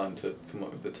Ryan time to come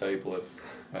up with the table of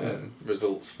Yeah.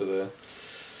 results for the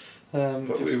But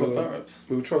we 50 will, back reps.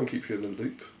 we'll try and keep you in the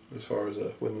loop as far as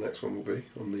when the next one will be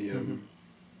on the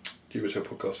GBHL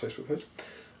Podcast Facebook page.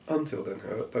 Until then,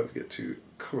 however, don't forget to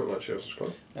comment, like, share, and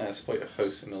subscribe. Support your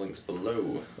hosts in the links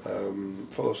below.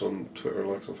 Follow us on Twitter and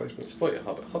like us on Facebook. Support your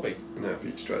hobby. Now,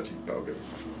 Beat Strategy, Battle Game.